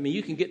today. I mean,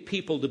 you can get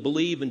people to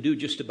believe and do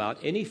just about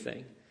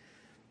anything.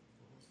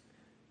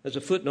 As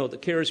a footnote, the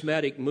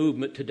charismatic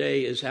movement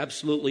today is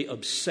absolutely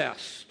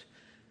obsessed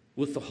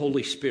with the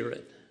Holy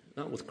Spirit,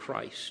 not with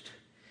Christ.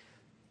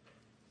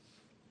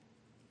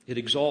 It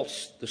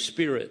exalts the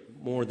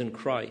Spirit more than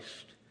Christ.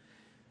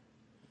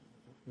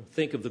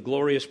 Think of the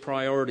glorious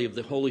priority of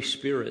the Holy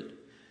Spirit.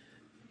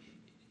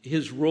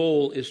 His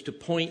role is to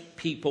point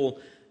people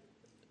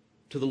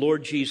to the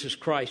Lord Jesus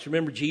Christ.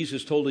 Remember,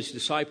 Jesus told his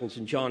disciples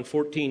in John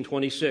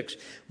 14:26,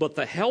 "But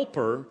the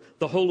Helper,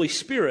 the Holy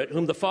Spirit,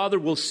 whom the Father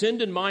will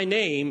send in my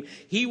name,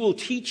 he will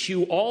teach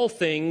you all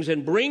things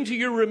and bring to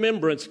your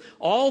remembrance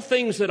all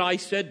things that I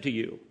said to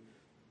you."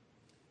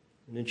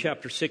 And in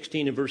chapter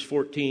 16 and verse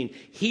 14,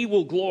 "He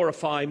will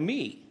glorify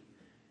me,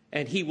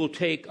 and he will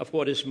take of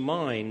what is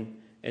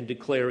mine and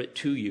declare it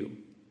to you."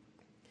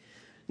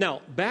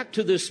 Now, back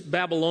to this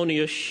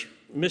Babylonish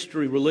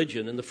mystery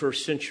religion in the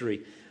first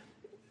century.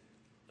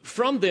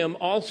 From them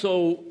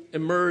also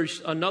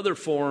emerged another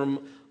form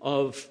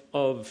of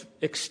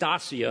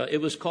ecstasia. It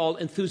was called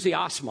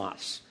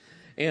enthusiasmos.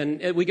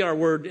 And we get our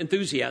word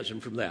enthusiasm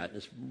from that.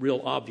 It's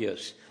real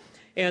obvious.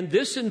 And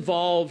this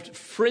involved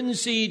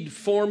frenzied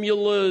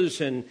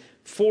formulas and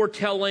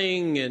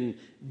foretelling and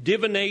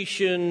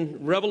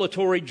divination,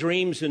 revelatory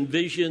dreams and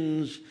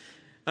visions.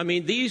 I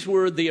mean, these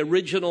were the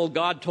original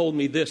God told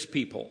me this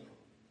people.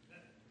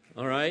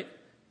 All right?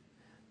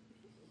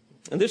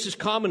 And this is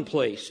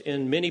commonplace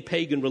in many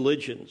pagan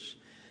religions.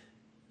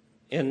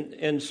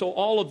 And so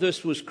all of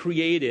this was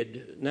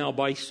created now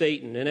by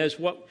Satan. And as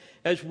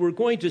we're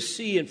going to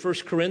see in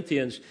 1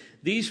 Corinthians,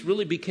 these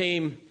really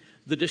became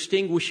the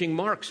distinguishing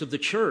marks of the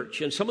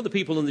church. And some of the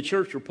people in the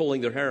church were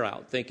pulling their hair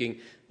out, thinking,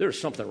 there's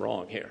something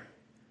wrong here.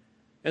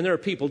 And there are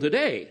people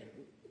today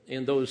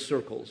in those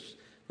circles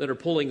that are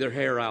pulling their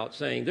hair out,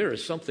 saying, there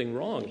is something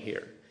wrong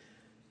here.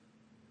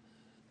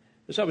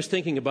 As I was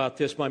thinking about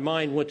this, my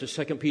mind went to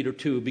 2 Peter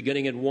 2,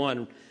 beginning in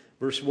 1,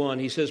 verse 1.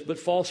 He says, "But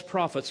false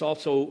prophets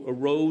also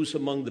arose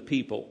among the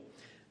people."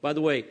 By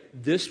the way,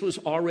 this was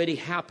already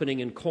happening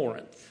in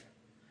Corinth.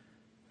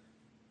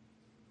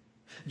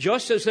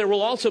 "Just as there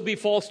will also be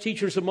false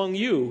teachers among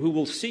you who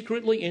will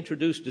secretly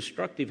introduce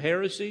destructive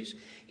heresies,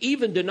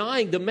 even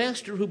denying the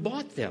master who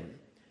bought them,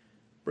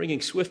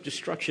 bringing swift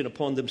destruction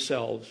upon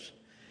themselves.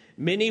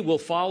 Many will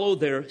follow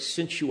their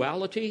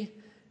sensuality,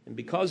 and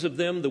because of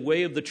them, the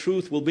way of the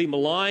truth will be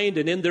maligned,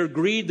 and in their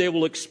greed they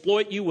will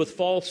exploit you with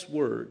false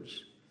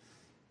words."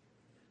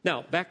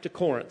 Now, back to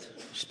Corinth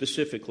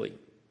specifically.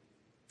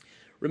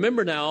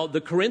 Remember now,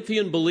 the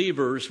Corinthian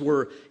believers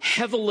were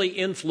heavily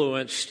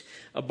influenced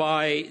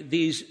by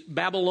these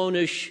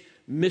Babylonish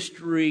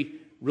mystery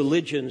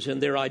religions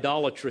and their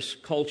idolatrous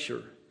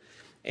culture.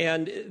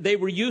 And they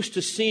were used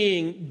to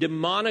seeing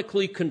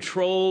demonically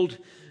controlled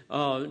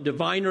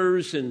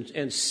diviners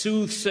and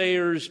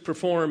soothsayers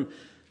perform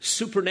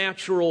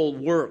supernatural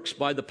works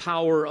by the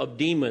power of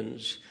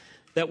demons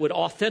that would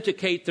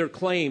authenticate their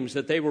claims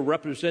that they were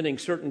representing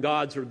certain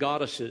gods or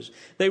goddesses.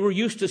 They were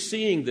used to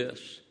seeing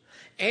this.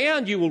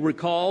 And you will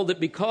recall that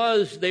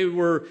because they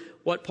were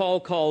what Paul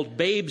called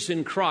babes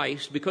in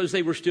Christ, because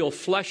they were still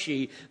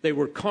fleshy, they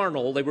were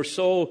carnal, they were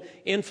so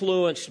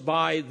influenced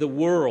by the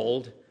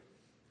world,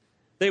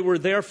 they were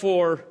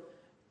therefore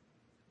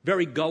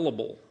very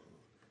gullible.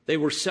 They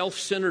were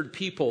self-centered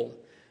people.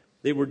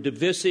 They were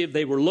divisive.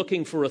 They were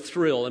looking for a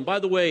thrill. And by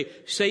the way,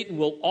 Satan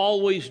will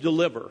always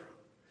deliver.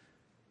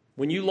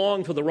 When you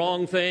long for the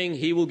wrong thing,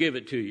 he will give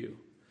it to you,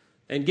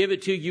 and give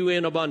it to you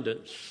in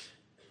abundance.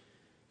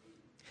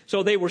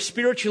 So they were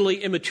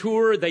spiritually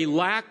immature. They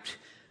lacked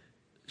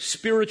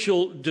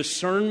spiritual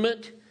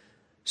discernment.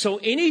 So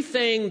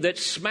anything that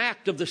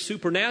smacked of the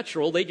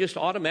supernatural, they just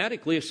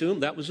automatically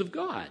assumed that was of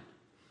God.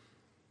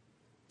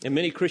 And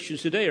many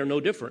Christians today are no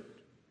different.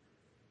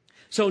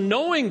 So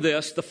knowing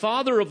this, the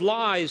father of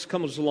lies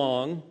comes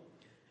along,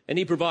 and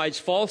he provides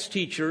false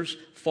teachers,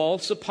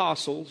 false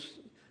apostles.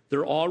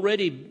 They're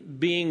already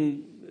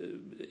being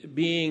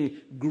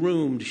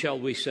groomed, shall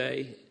we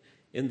say,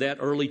 in that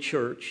early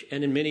church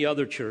and in many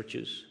other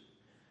churches.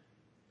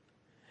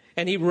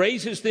 And he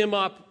raises them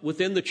up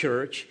within the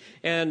church,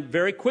 and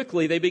very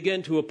quickly they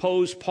begin to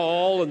oppose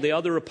Paul and the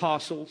other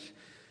apostles.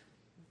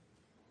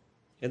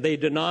 And they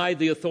deny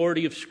the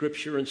authority of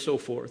Scripture and so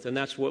forth. And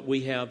that's what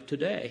we have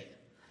today.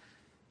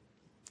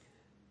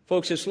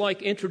 Folks, it's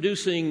like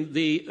introducing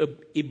the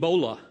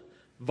Ebola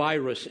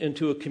virus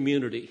into a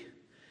community.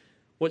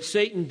 What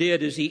Satan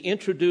did is he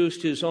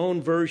introduced his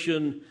own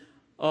version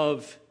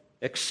of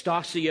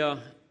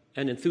ecstasia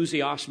and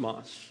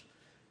enthusiasmos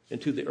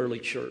into the early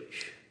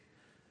church.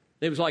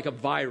 It was like a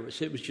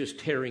virus. It was just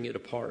tearing it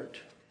apart.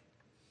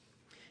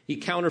 He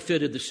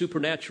counterfeited the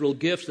supernatural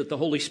gifts that the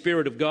Holy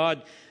Spirit of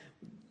God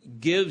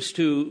gives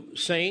to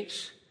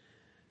saints,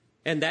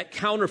 and that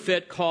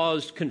counterfeit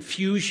caused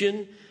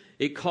confusion.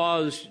 It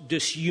caused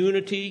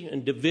disunity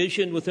and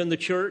division within the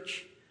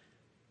church.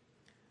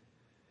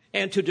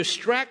 And to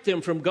distract them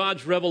from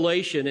God's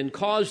revelation and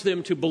cause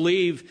them to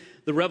believe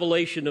the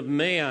revelation of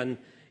man,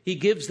 he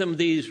gives them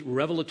these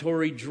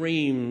revelatory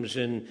dreams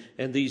and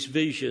these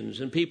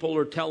visions. And people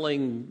are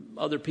telling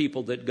other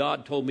people that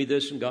God told me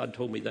this and God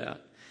told me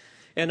that.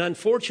 And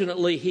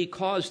unfortunately, he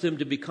caused them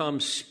to become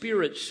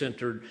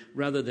spirit-centered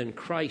rather than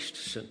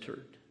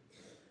Christ-centered.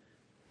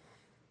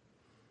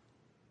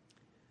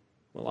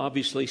 Well,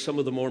 obviously, some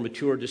of the more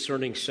mature,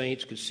 discerning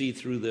saints could see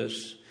through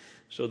this,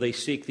 so they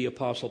seek the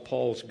Apostle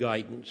Paul's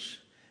guidance.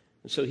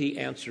 And so he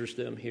answers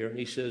them here, and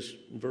he says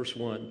in verse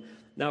 1,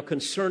 "Now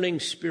concerning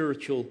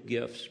spiritual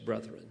gifts,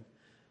 brethren,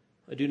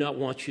 I do not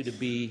want you to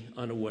be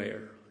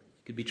unaware."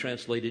 It could be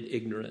translated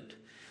ignorant.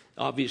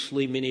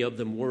 Obviously, many of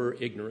them were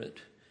ignorant.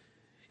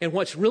 And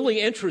what's really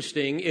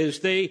interesting is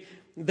they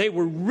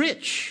were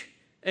rich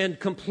and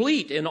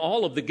complete in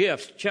all of the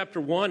gifts. Chapter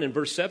 1 and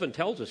verse 7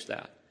 tells us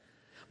that.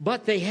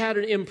 But they had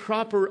an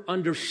improper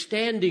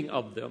understanding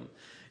of them,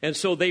 and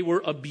so they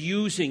were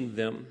abusing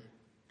them.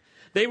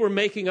 They were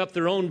making up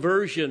their own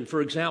version, for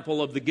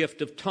example, of the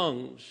gift of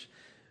tongues.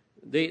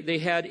 They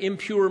had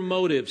impure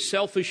motives,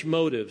 selfish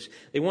motives.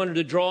 They wanted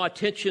to draw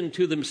attention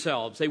to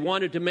themselves. They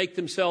wanted to make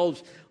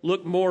themselves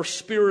look more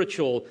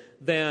spiritual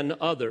than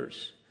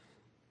others.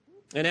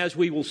 And as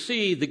we will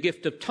see, the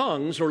gift of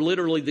tongues, or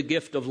literally the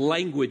gift of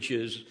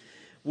languages,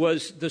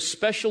 was the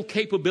special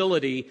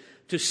capability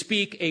to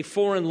speak a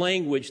foreign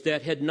language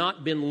that had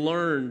not been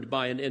learned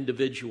by an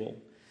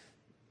individual.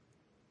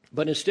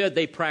 But instead,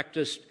 they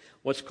practiced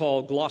what's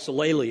called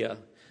glossolalia.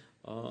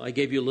 I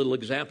gave you a little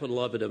example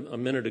of it a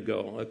minute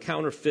ago, a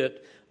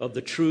counterfeit of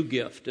the true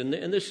gift. And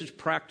this is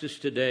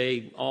practiced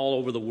today all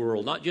over the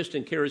world, not just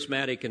in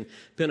charismatic and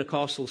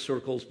Pentecostal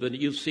circles, but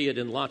you'll see it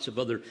in lots of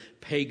other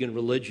pagan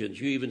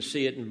religions. You even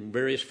see it in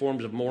various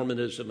forms of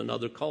Mormonism and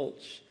other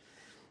cults.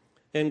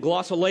 And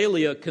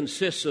glossolalia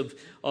consists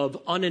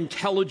of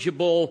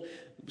unintelligible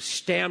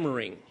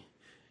stammering,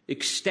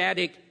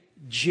 ecstatic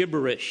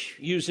gibberish,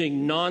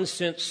 using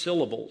nonsense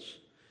syllables.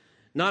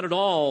 Not at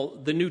all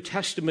the New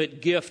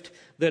Testament gift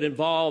that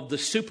involved the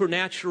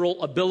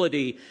supernatural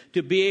ability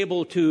to be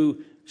able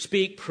to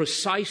speak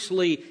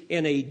precisely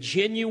in a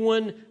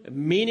genuine,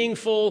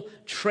 meaningful,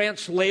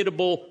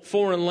 translatable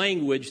foreign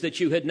language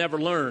that you had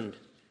never learned.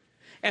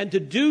 And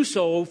to do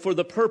so for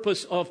the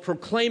purpose of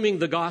proclaiming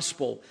the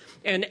gospel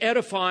and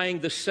edifying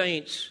the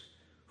saints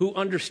who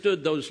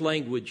understood those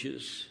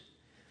languages.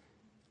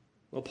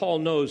 Well, Paul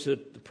knows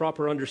that the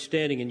proper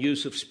understanding and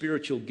use of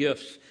spiritual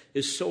gifts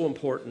is so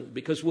important,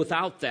 because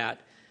without that,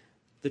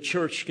 the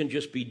church can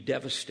just be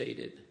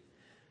devastated.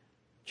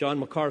 John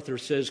MacArthur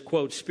says,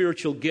 quote,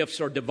 "Spiritual gifts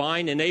are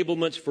divine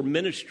enablements for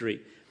ministry,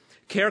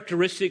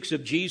 characteristics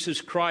of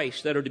Jesus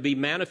Christ that are to be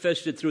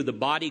manifested through the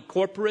body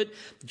corporate,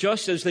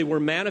 just as they were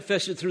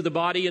manifested through the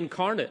body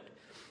incarnate.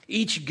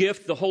 Each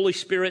gift the Holy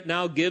Spirit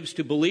now gives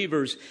to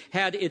believers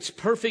had its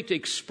perfect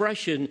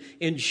expression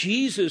in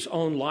Jesus'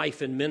 own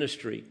life and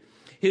ministry.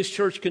 His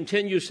church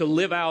continues to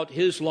live out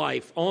his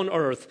life on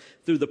earth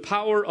through the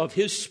power of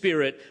his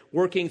Spirit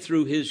working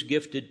through his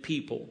gifted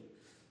people."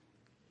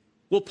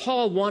 Well,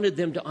 Paul wanted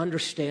them to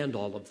understand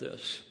all of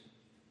this.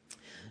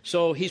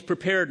 So he's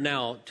prepared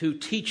now to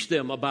teach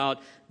them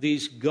about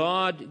these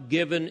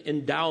God-given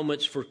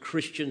endowments for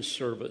Christian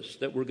service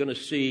that we're going to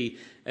see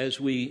as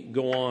we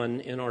go on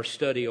in our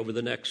study over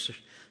the next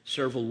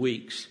several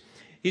weeks.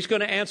 He's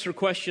going to answer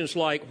questions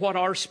like, what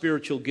are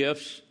spiritual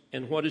gifts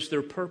and what is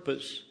their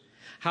purpose?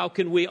 How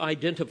can we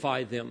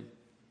identify them?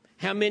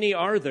 How many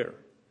are there?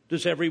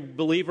 Does every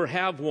believer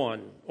have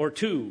one or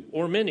two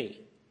or many?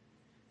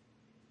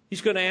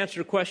 He's going to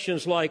answer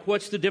questions like,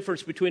 what's the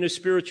difference between a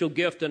spiritual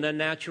gift and a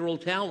natural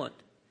talent?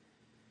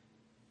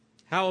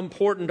 How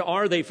important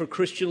are they for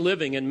Christian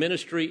living and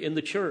ministry in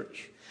the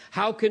church?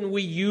 How can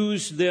we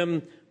use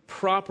them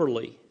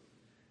properly?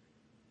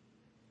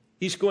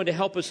 He's going to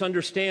help us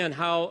understand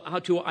how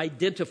to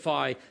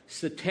identify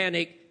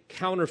satanic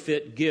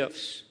counterfeit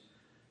gifts.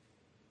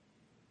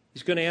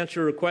 He's going to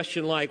answer a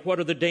question like, what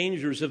are the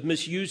dangers of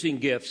misusing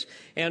gifts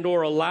and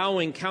or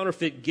allowing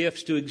counterfeit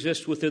gifts to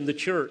exist within the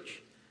church?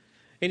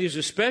 And he's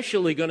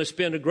especially going to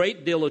spend a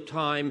great deal of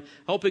time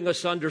helping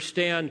us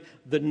understand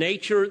the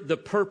nature, the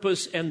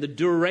purpose, and the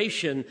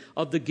duration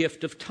of the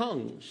gift of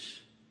tongues.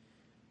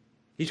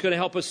 He's going to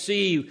help us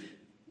see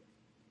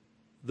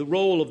the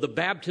role of the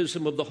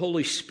baptism of the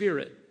Holy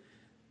Spirit.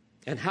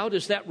 And how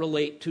does that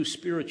relate to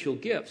spiritual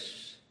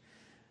gifts?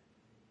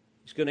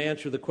 He's going to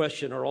answer the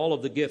question, are all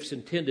of the gifts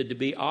intended to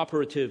be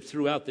operative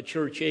throughout the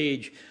church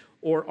age,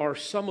 or are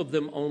some of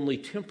them only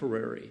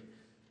temporary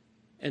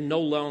and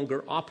no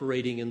longer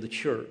operating in the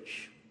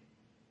church?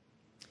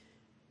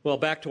 Well,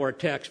 back to our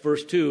text,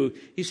 verse 2,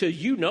 he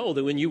says, you know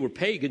that when you were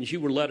pagans,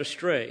 you were led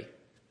astray.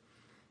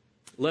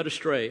 Led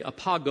astray,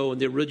 apago in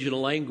the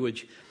original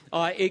language.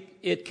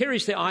 It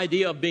carries the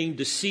idea of being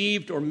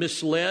deceived or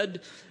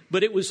misled,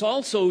 but it was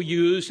also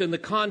used in the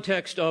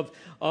context of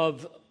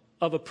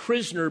a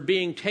prisoner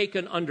being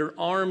taken under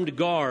armed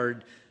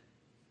guard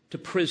to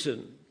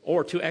prison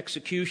or to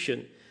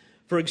execution.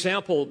 For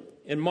example,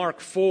 in Mark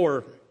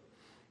 4,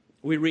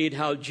 we read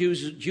how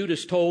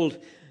Judas told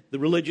the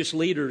religious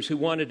leaders who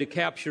wanted to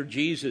capture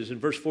Jesus in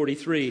verse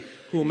 43,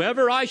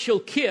 "Whomever I shall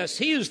kiss,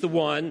 he is the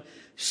one,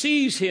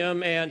 seize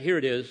him," and here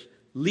it is,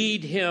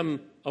 "lead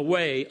him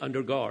away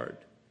under guard."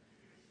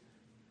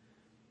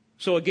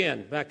 So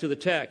again, back to the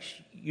text,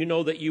 you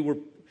know that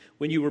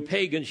when you were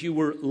pagans, you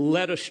were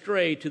led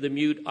astray to the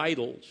mute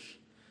idols.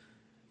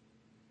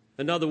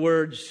 In other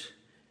words,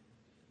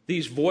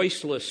 these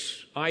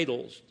voiceless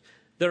idols,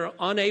 they're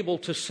unable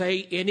to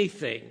say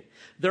anything.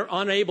 They're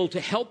unable to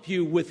help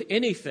you with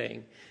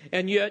anything,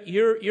 and yet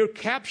you're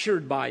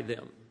captured by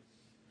them,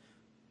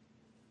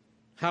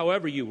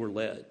 however you were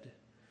led.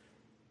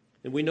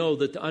 And we know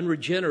that the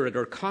unregenerate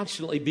are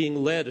constantly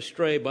being led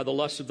astray by the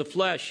lust of the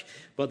flesh,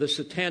 by the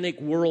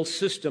satanic world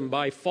system,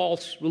 by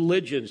false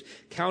religions,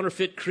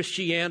 counterfeit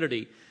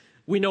Christianity.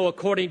 We know,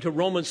 according to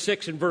Romans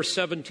 6 and verse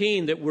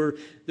 17, that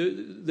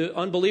the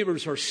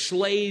unbelievers are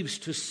slaves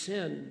to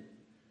sin.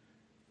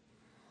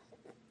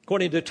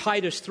 According to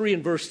Titus 3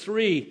 and verse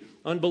 3,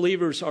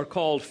 unbelievers are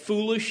called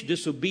foolish,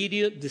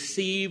 disobedient,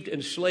 deceived,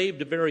 enslaved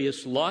to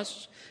various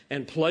lusts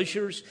and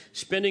pleasures,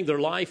 spending their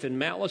life in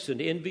malice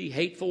and envy,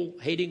 hateful,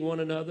 hating one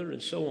another,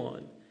 and so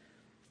on.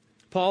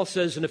 Paul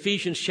says in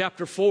Ephesians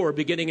chapter 4,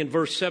 beginning in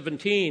verse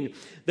 17,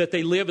 that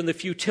they live in the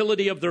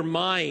futility of their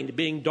mind,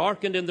 being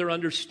darkened in their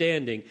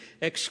understanding,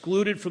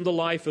 excluded from the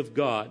life of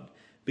God,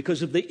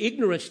 because of the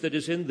ignorance that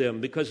is in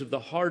them, because of the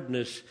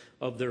hardness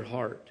of their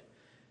heart.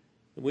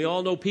 And we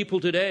all know people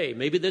today,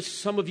 maybe this is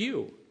some of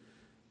you,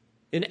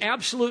 in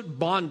absolute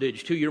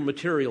bondage to your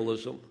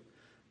materialism.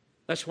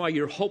 That's why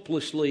you're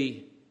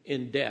hopelessly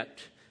in debt,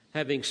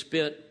 having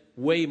spent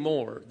way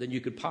more than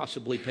you could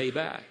possibly pay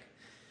back.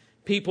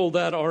 People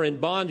that are in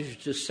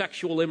bondage to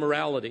sexual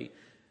immorality.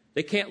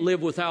 They can't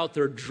live without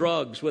their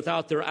drugs,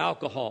 without their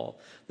alcohol.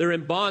 They're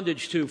in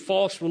bondage to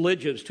false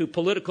religions, to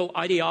political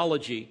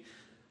ideology.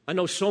 I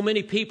know so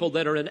many people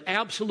that are in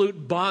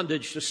absolute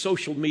bondage to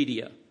social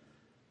media,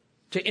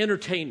 to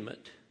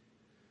entertainment.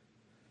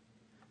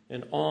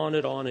 And on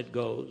it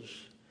goes.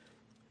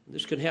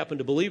 This can happen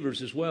to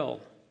believers as well.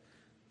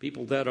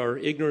 People that are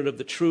ignorant of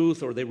the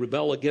truth or they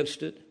rebel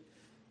against it.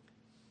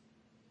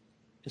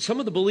 And some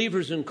of the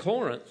believers in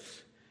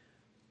Corinth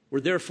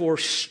were therefore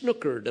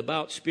snookered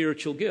about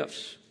spiritual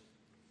gifts.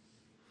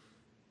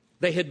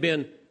 They had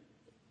been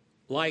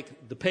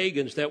like the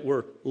pagans that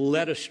were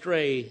led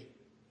astray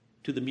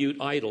to the mute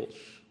idols.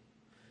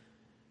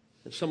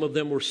 And some of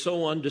them were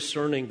so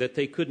undiscerning that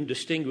they couldn't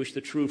distinguish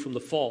the true from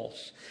the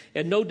false.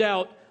 And no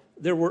doubt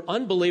there were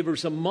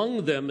unbelievers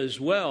among them as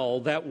well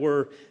that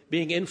were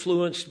being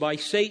influenced by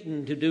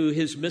Satan to do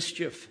his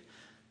mischief.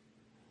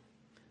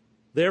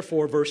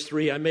 Therefore, verse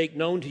 3, I make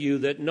known to you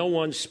that no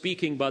one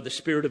speaking by the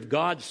Spirit of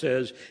God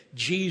says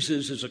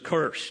Jesus is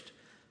accursed.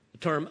 The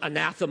term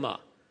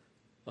anathema,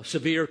 a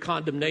severe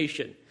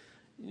condemnation.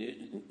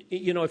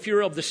 You know, if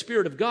you're of the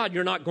Spirit of God,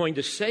 you're not going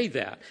to say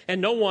that.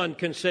 And no one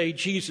can say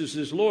Jesus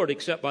is Lord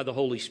except by the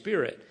Holy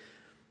Spirit.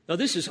 Now,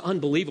 this is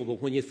unbelievable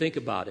when you think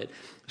about it.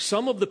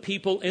 Some of the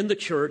people in the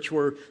church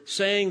were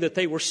saying that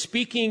they were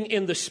speaking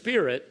in the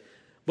Spirit,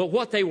 but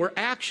what they were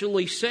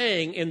actually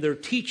saying in their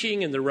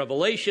teaching, in their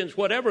revelations,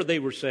 whatever they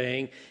were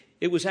saying,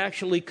 it was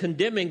actually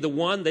condemning the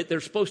one that they're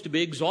supposed to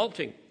be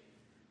exalting.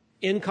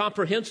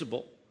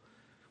 Incomprehensible.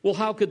 Well,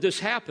 how could this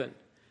happen?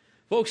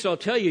 Folks, I'll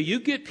tell you, you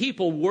get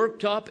people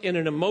worked up in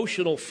an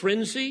emotional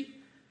frenzy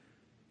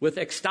with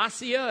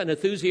ecstasia and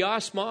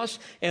enthusiasmos,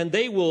 and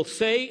they will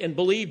say and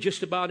believe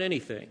just about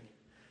anything.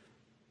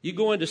 You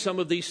go into some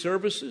of these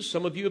services,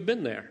 some of you have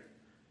been there.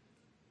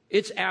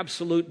 It's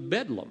absolute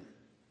bedlam.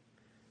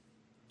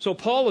 So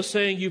Paul is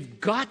saying you've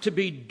got to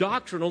be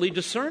doctrinally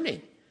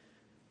discerning.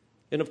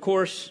 And of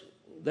course,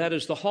 that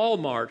is the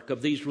hallmark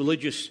of these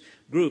religious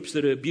groups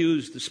that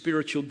abuse the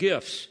spiritual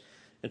gifts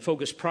and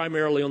focus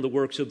primarily on the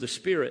works of the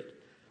Spirit.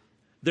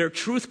 Their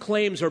truth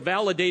claims are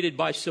validated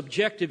by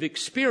subjective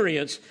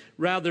experience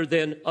rather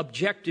than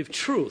objective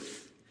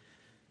truth.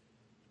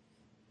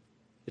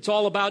 It's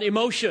all about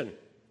emotion,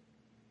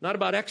 not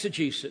about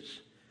exegesis.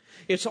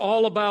 It's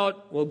all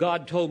about, well,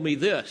 God told me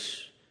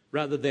this,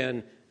 rather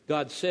than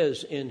God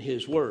says in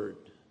His Word.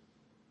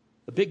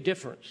 A big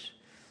difference.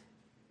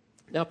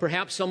 Now,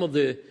 perhaps some of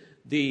the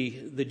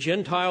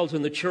Gentiles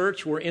in the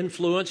church were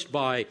influenced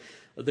by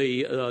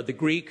the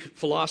Greek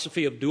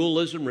philosophy of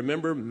dualism.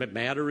 Remember,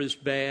 matter is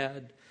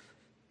bad,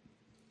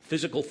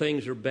 physical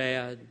things are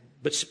bad,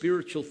 but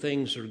spiritual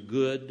things are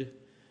good.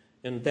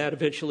 And that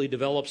eventually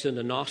develops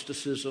into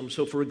Gnosticism.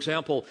 So, for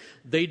example,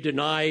 they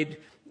denied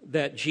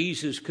that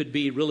Jesus could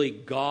be really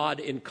God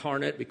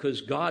incarnate,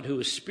 because God, who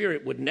is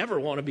spirit, would never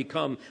want to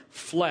become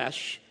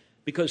flesh,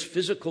 because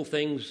physical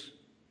things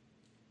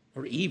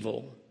are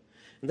evil.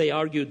 They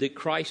argued that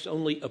Christ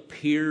only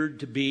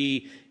appeared to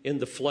be in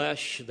the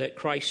flesh, that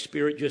Christ's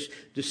Spirit just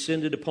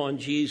descended upon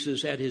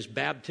Jesus at His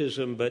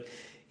baptism, but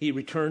He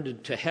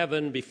returned to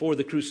heaven before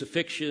the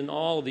crucifixion.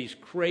 All of these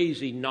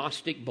crazy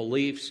Gnostic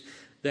beliefs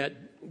that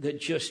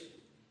just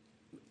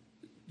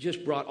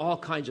just brought all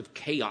kinds of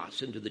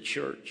chaos into the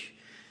church.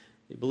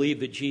 They believed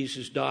that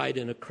Jesus died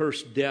an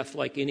accursed death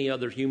like any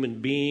other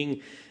human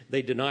being.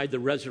 They denied the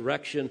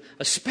resurrection,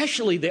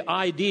 especially the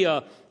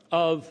idea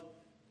of,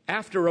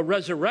 after a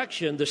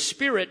resurrection, the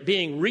spirit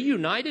being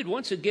reunited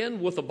once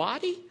again with a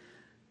body.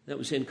 That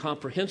was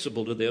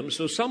incomprehensible to them.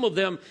 So some of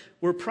them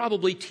were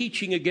probably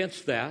teaching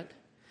against that.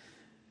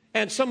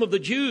 And some of the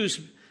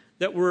Jews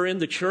that were in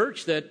the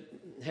church that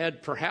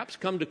had perhaps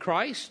come to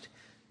Christ,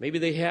 maybe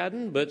they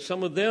hadn't, but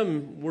some of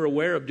them were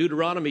aware of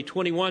Deuteronomy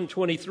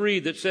 21:23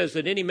 that says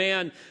that any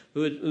man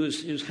who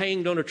is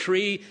hanged on a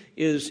tree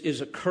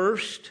is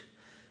accursed.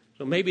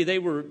 So maybe they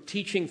were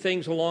teaching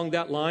things along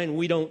that line.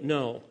 We don't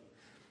know.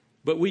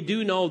 But we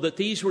do know that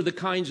these were the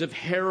kinds of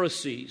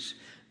heresies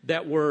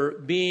that were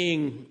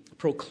being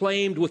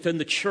proclaimed within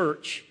the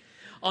church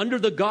under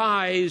the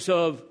guise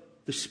of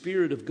the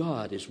Spirit of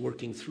God is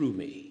working through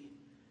me.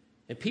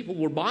 And people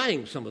were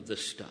buying some of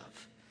this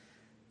stuff.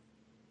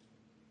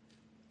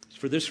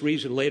 For this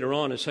reason, later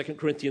on in 2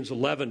 Corinthians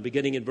 11,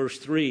 beginning in verse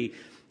 3,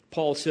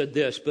 Paul said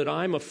this, "But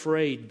I'm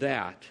afraid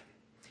that,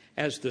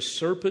 as the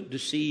serpent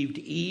deceived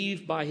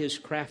Eve by his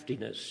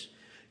craftiness,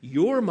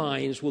 your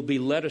minds will be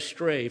led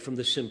astray from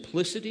the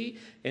simplicity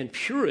and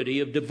purity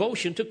of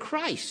devotion to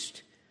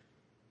Christ.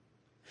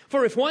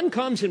 For if one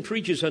comes and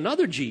preaches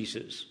another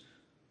Jesus,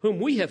 whom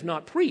we have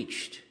not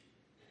preached,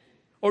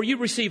 or you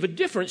receive a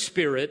different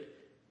spirit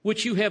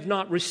which you have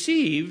not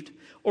received,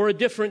 or a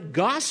different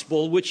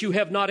gospel which you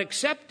have not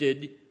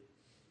accepted,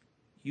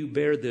 you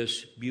bear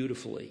this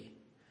beautifully."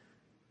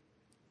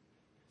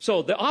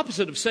 So the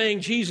opposite of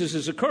saying Jesus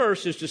is a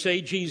curse is to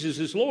say Jesus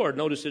is Lord.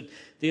 Notice at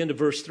the end of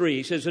verse 3,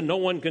 he says, "And no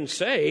one can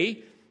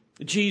say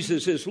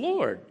Jesus is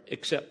Lord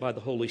except by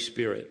the Holy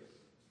Spirit."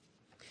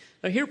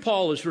 Now here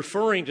Paul is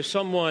referring to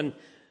someone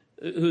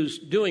who's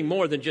doing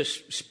more than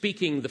just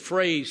speaking the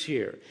phrase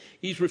here.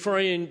 He's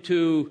referring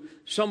to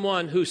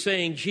someone who's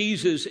saying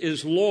Jesus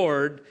is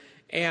Lord,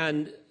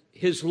 and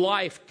his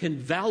life can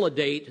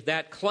validate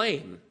that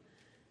claim.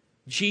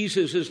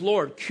 Jesus is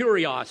Lord.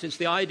 Kurios, it's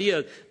the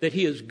idea that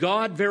he is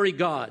God, very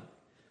God.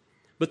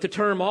 But the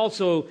term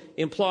also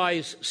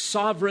implies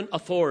sovereign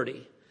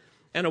authority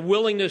and a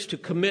willingness to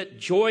commit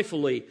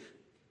joyfully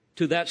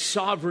to that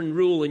sovereign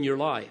rule in your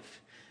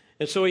life.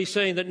 And so he's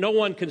saying that no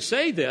one can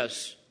say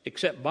this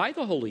except by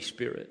the Holy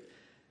Spirit.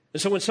 And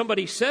so when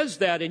somebody says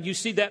that and you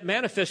see that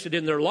manifested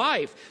in their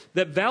life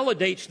that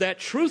validates that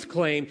truth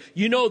claim,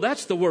 you know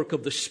that's the work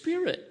of the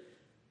Spirit.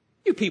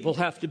 You people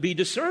have to be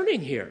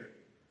discerning here.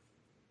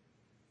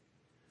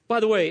 By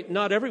the way,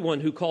 not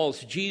everyone who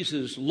calls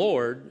Jesus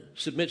Lord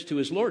submits to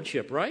his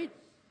lordship, right?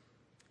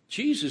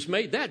 Jesus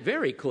made that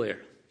very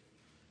clear.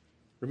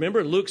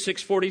 Remember in Luke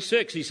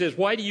 6:46, he says,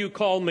 "Why do you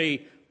call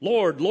me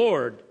Lord,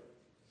 Lord,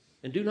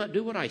 and do not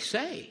do what I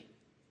say?"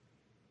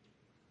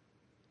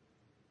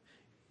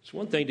 It's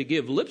one thing to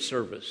give lip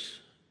service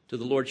to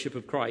the lordship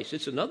of Christ.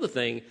 It's another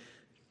thing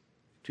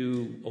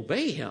to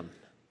obey him.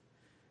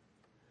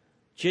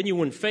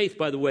 Genuine faith,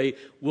 by the way,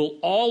 will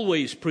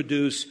always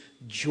produce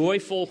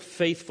joyful,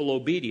 faithful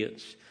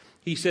obedience.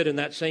 He said in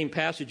that same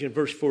passage in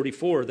verse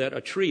 44 that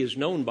a tree is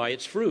known by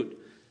its fruit.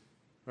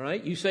 All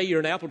right? You say you're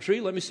an apple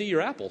tree, let me see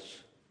your apples.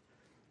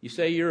 You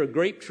say you're a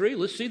grape tree,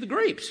 let's see the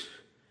grapes.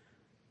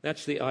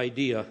 That's the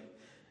idea.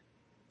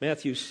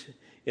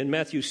 In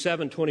Matthew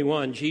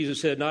 7:21, Jesus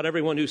said, "Not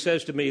everyone who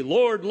says to me,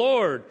 'Lord,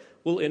 Lord,'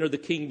 will enter the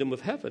kingdom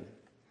of heaven,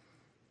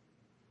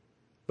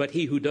 but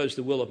he who does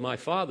the will of my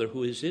Father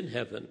who is in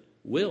heaven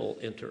will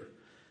enter."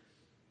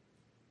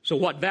 So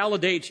what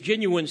validates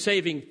genuine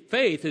saving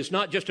faith is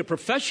not just a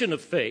profession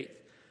of faith.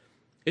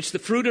 It's the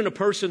fruit in a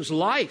person's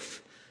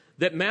life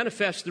that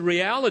manifests the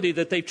reality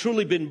that they've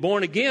truly been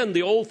born again.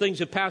 The old things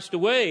have passed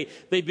away.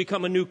 They've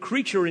become a new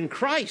creature in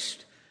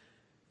Christ.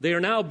 They are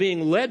now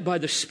being led by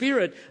the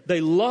Spirit.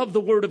 They love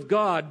the Word of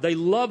God. They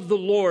love the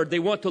Lord. They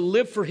want to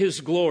live for His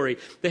glory.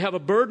 They have a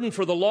burden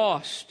for the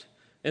lost.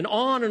 And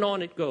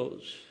on it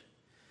goes.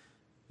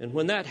 And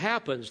when that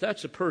happens,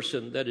 that's a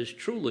person that is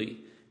truly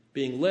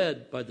being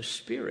led by the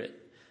Spirit.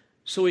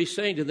 So he's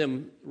saying to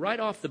them right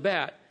off the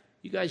bat,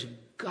 you guys have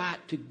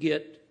got to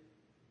get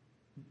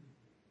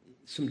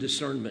some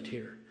discernment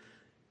here.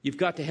 You've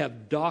got to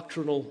have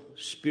doctrinal,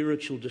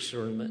 spiritual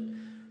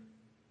discernment.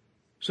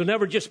 So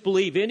never just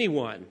believe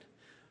anyone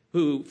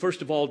who,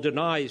 first of all,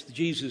 denies that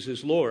Jesus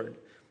is Lord.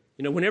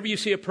 You know, whenever you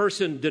see a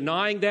person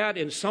denying that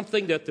in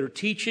something that they're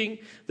teaching,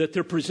 that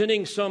they're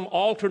presenting some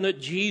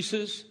alternate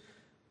Jesus,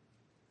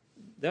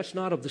 that's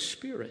not of the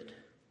Spirit.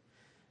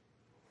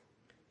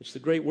 It's the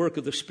great work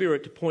of the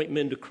Spirit to point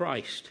men to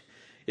Christ.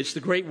 It's the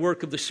great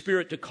work of the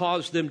Spirit to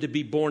cause them to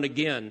be born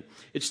again.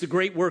 It's the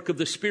great work of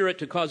the Spirit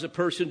to cause a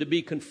person to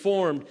be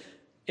conformed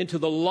into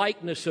the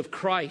likeness of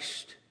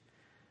Christ.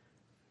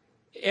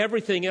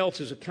 Everything else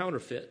is a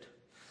counterfeit.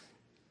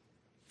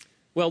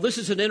 Well, this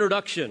is an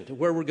introduction to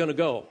where we're going to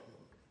go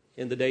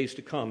in the days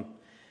to come.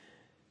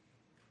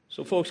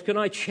 So, folks, can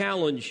I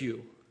challenge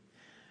you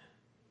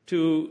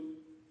to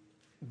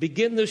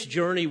begin this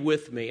journey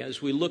with me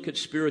as we look at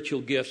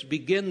spiritual gifts?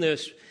 Begin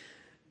this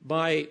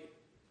by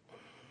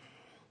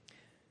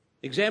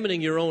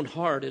examining your own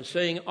heart and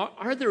saying,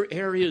 are there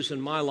areas in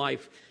my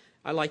life,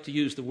 I like to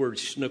use the word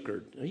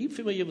snookered. Are you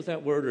familiar with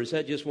that word, or is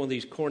that just one of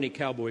these corny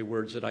cowboy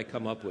words that I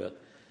come up with?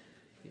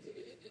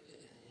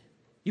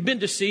 You've been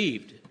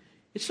deceived.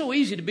 It's so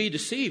easy to be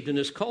deceived in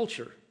this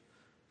culture.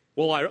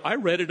 Well, I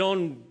read it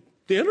on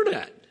the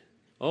internet.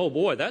 Oh,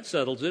 boy, that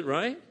settles it,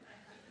 right?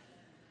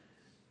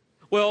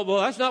 Well,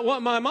 that's not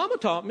what my mama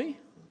taught me.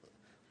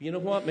 You know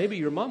what? Maybe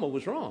your mama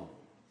was wrong.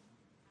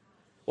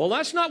 Well,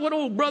 that's not what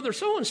old brother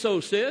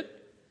so-and-so said.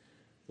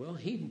 Well,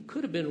 he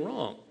could have been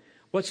wrong.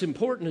 What's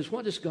important is,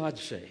 what does God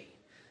say?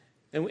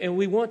 And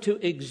we want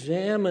to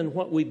examine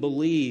what we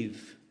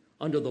believe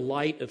under the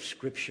light of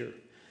Scripture.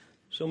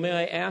 So may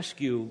I ask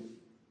you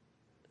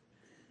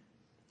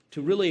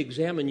to really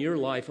examine your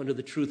life under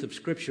the truth of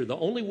Scripture. The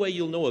only way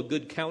you'll know a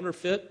good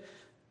counterfeit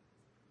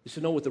is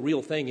to know what the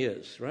real thing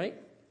is, right?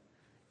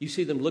 You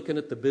see them looking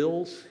at the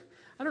bills.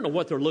 I don't know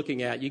what they're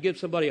looking at. You give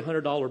somebody a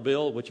 $100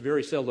 bill, which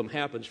very seldom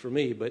happens for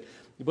me, but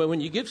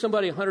when you give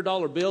somebody a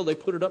 $100 bill, they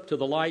put it up to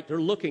the light,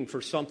 they're looking for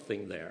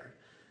something there.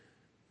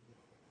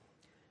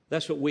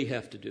 That's what we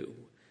have to do.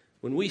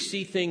 When we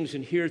see things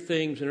and hear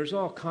things, and there's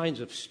all kinds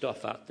of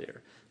stuff out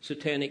there,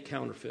 satanic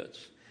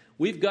counterfeits,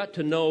 we've got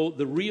to know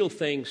the real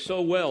thing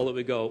so well that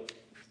we go,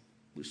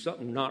 there's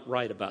something not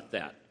right about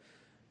that.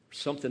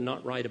 Something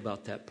not right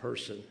about that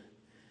person.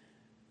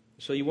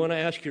 So you want to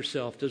ask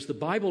yourself, does the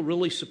Bible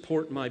really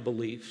support my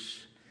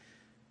beliefs?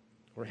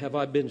 Or have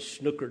I been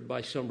snookered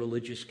by some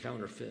religious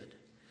counterfeit?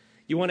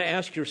 You want to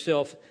ask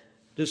yourself,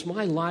 does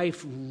my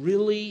life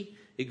really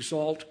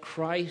exalt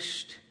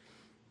Christ?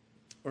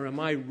 Or am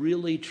I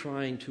really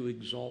trying to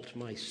exalt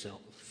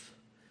myself?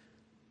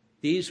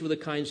 These were the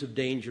kinds of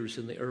dangers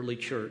in the early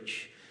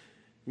church.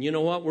 And you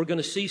know what? We're going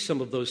to see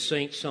some of those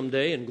saints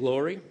someday in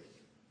glory.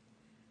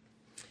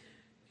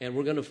 And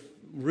we're going to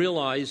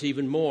realize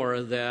even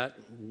more that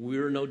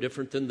we're no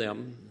different than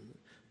them.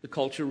 The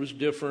culture was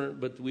different,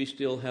 but we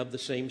still have the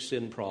same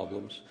sin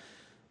problems.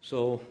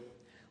 So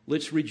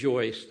let's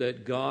rejoice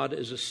that God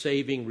is a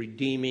saving,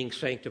 redeeming,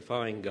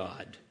 sanctifying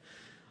God.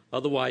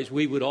 Otherwise,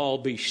 we would all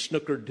be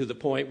snookered to the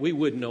point we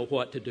wouldn't know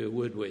what to do,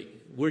 would we?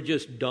 We're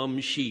just dumb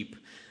sheep,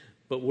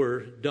 but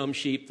we're dumb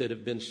sheep that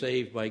have been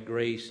saved by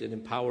grace and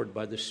empowered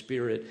by the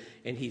Spirit,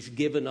 and He's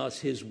given us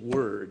His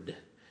Word.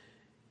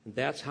 And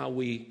that's how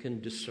we can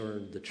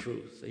discern the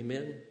truth.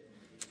 Amen?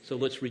 So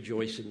let's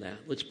rejoice in that.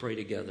 Let's pray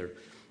together.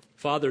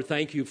 Father,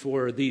 thank you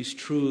for these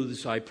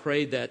truths. I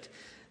pray that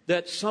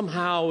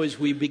somehow as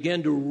we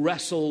begin to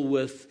wrestle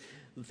with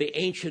the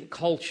ancient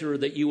culture,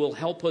 that you will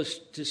help us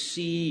to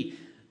see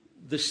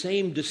the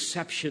same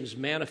deceptions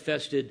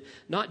manifested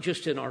not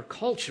just in our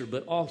culture,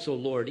 but also,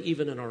 Lord,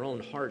 even in our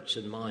own hearts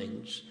and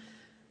minds.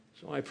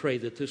 So I pray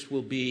that this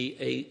will be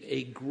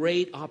a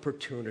great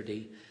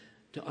opportunity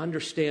to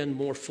understand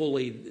more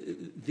fully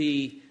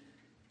the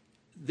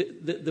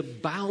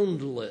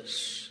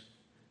boundless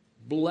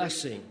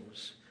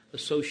blessings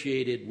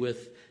associated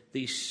with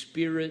these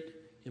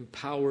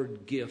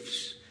Spirit-empowered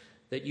gifts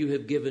that you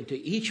have given to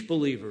each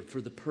believer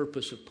for the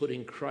purpose of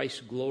putting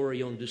Christ's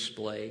glory on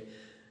display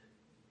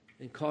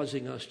and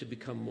causing us to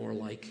become more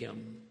like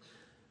Him.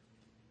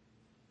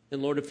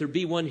 And Lord, if there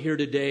be one here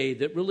today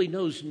that really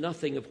knows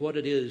nothing of what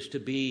it is to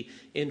be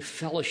in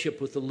fellowship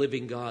with the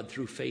living God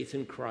through faith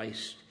in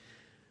Christ,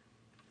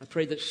 I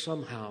pray that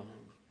somehow,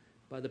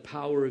 by the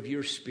power of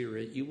your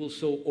Spirit, you will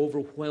so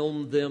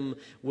overwhelm them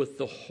with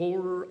the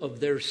horror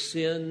of their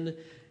sin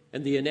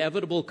and the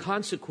inevitable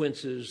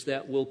consequences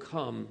that will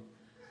come,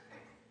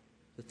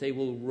 that they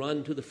will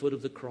run to the foot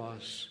of the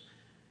cross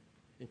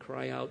and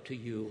cry out to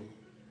you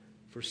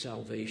for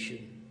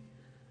salvation.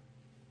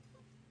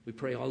 We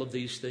pray all of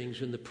these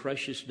things in the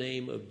precious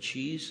name of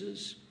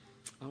Jesus,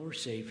 our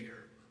Savior.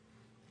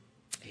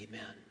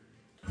 Amen.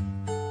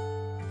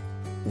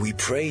 We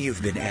pray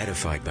you've been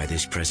edified by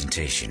this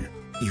presentation.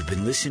 You've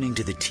been listening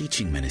to the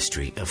teaching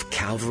ministry of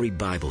Calvary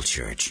Bible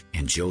Church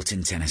in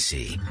Jolton,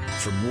 Tennessee.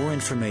 For more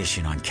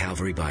information on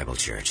Calvary Bible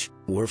Church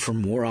or for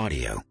more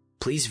audio,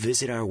 please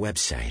visit our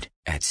website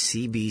at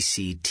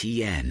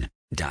cbctn.org.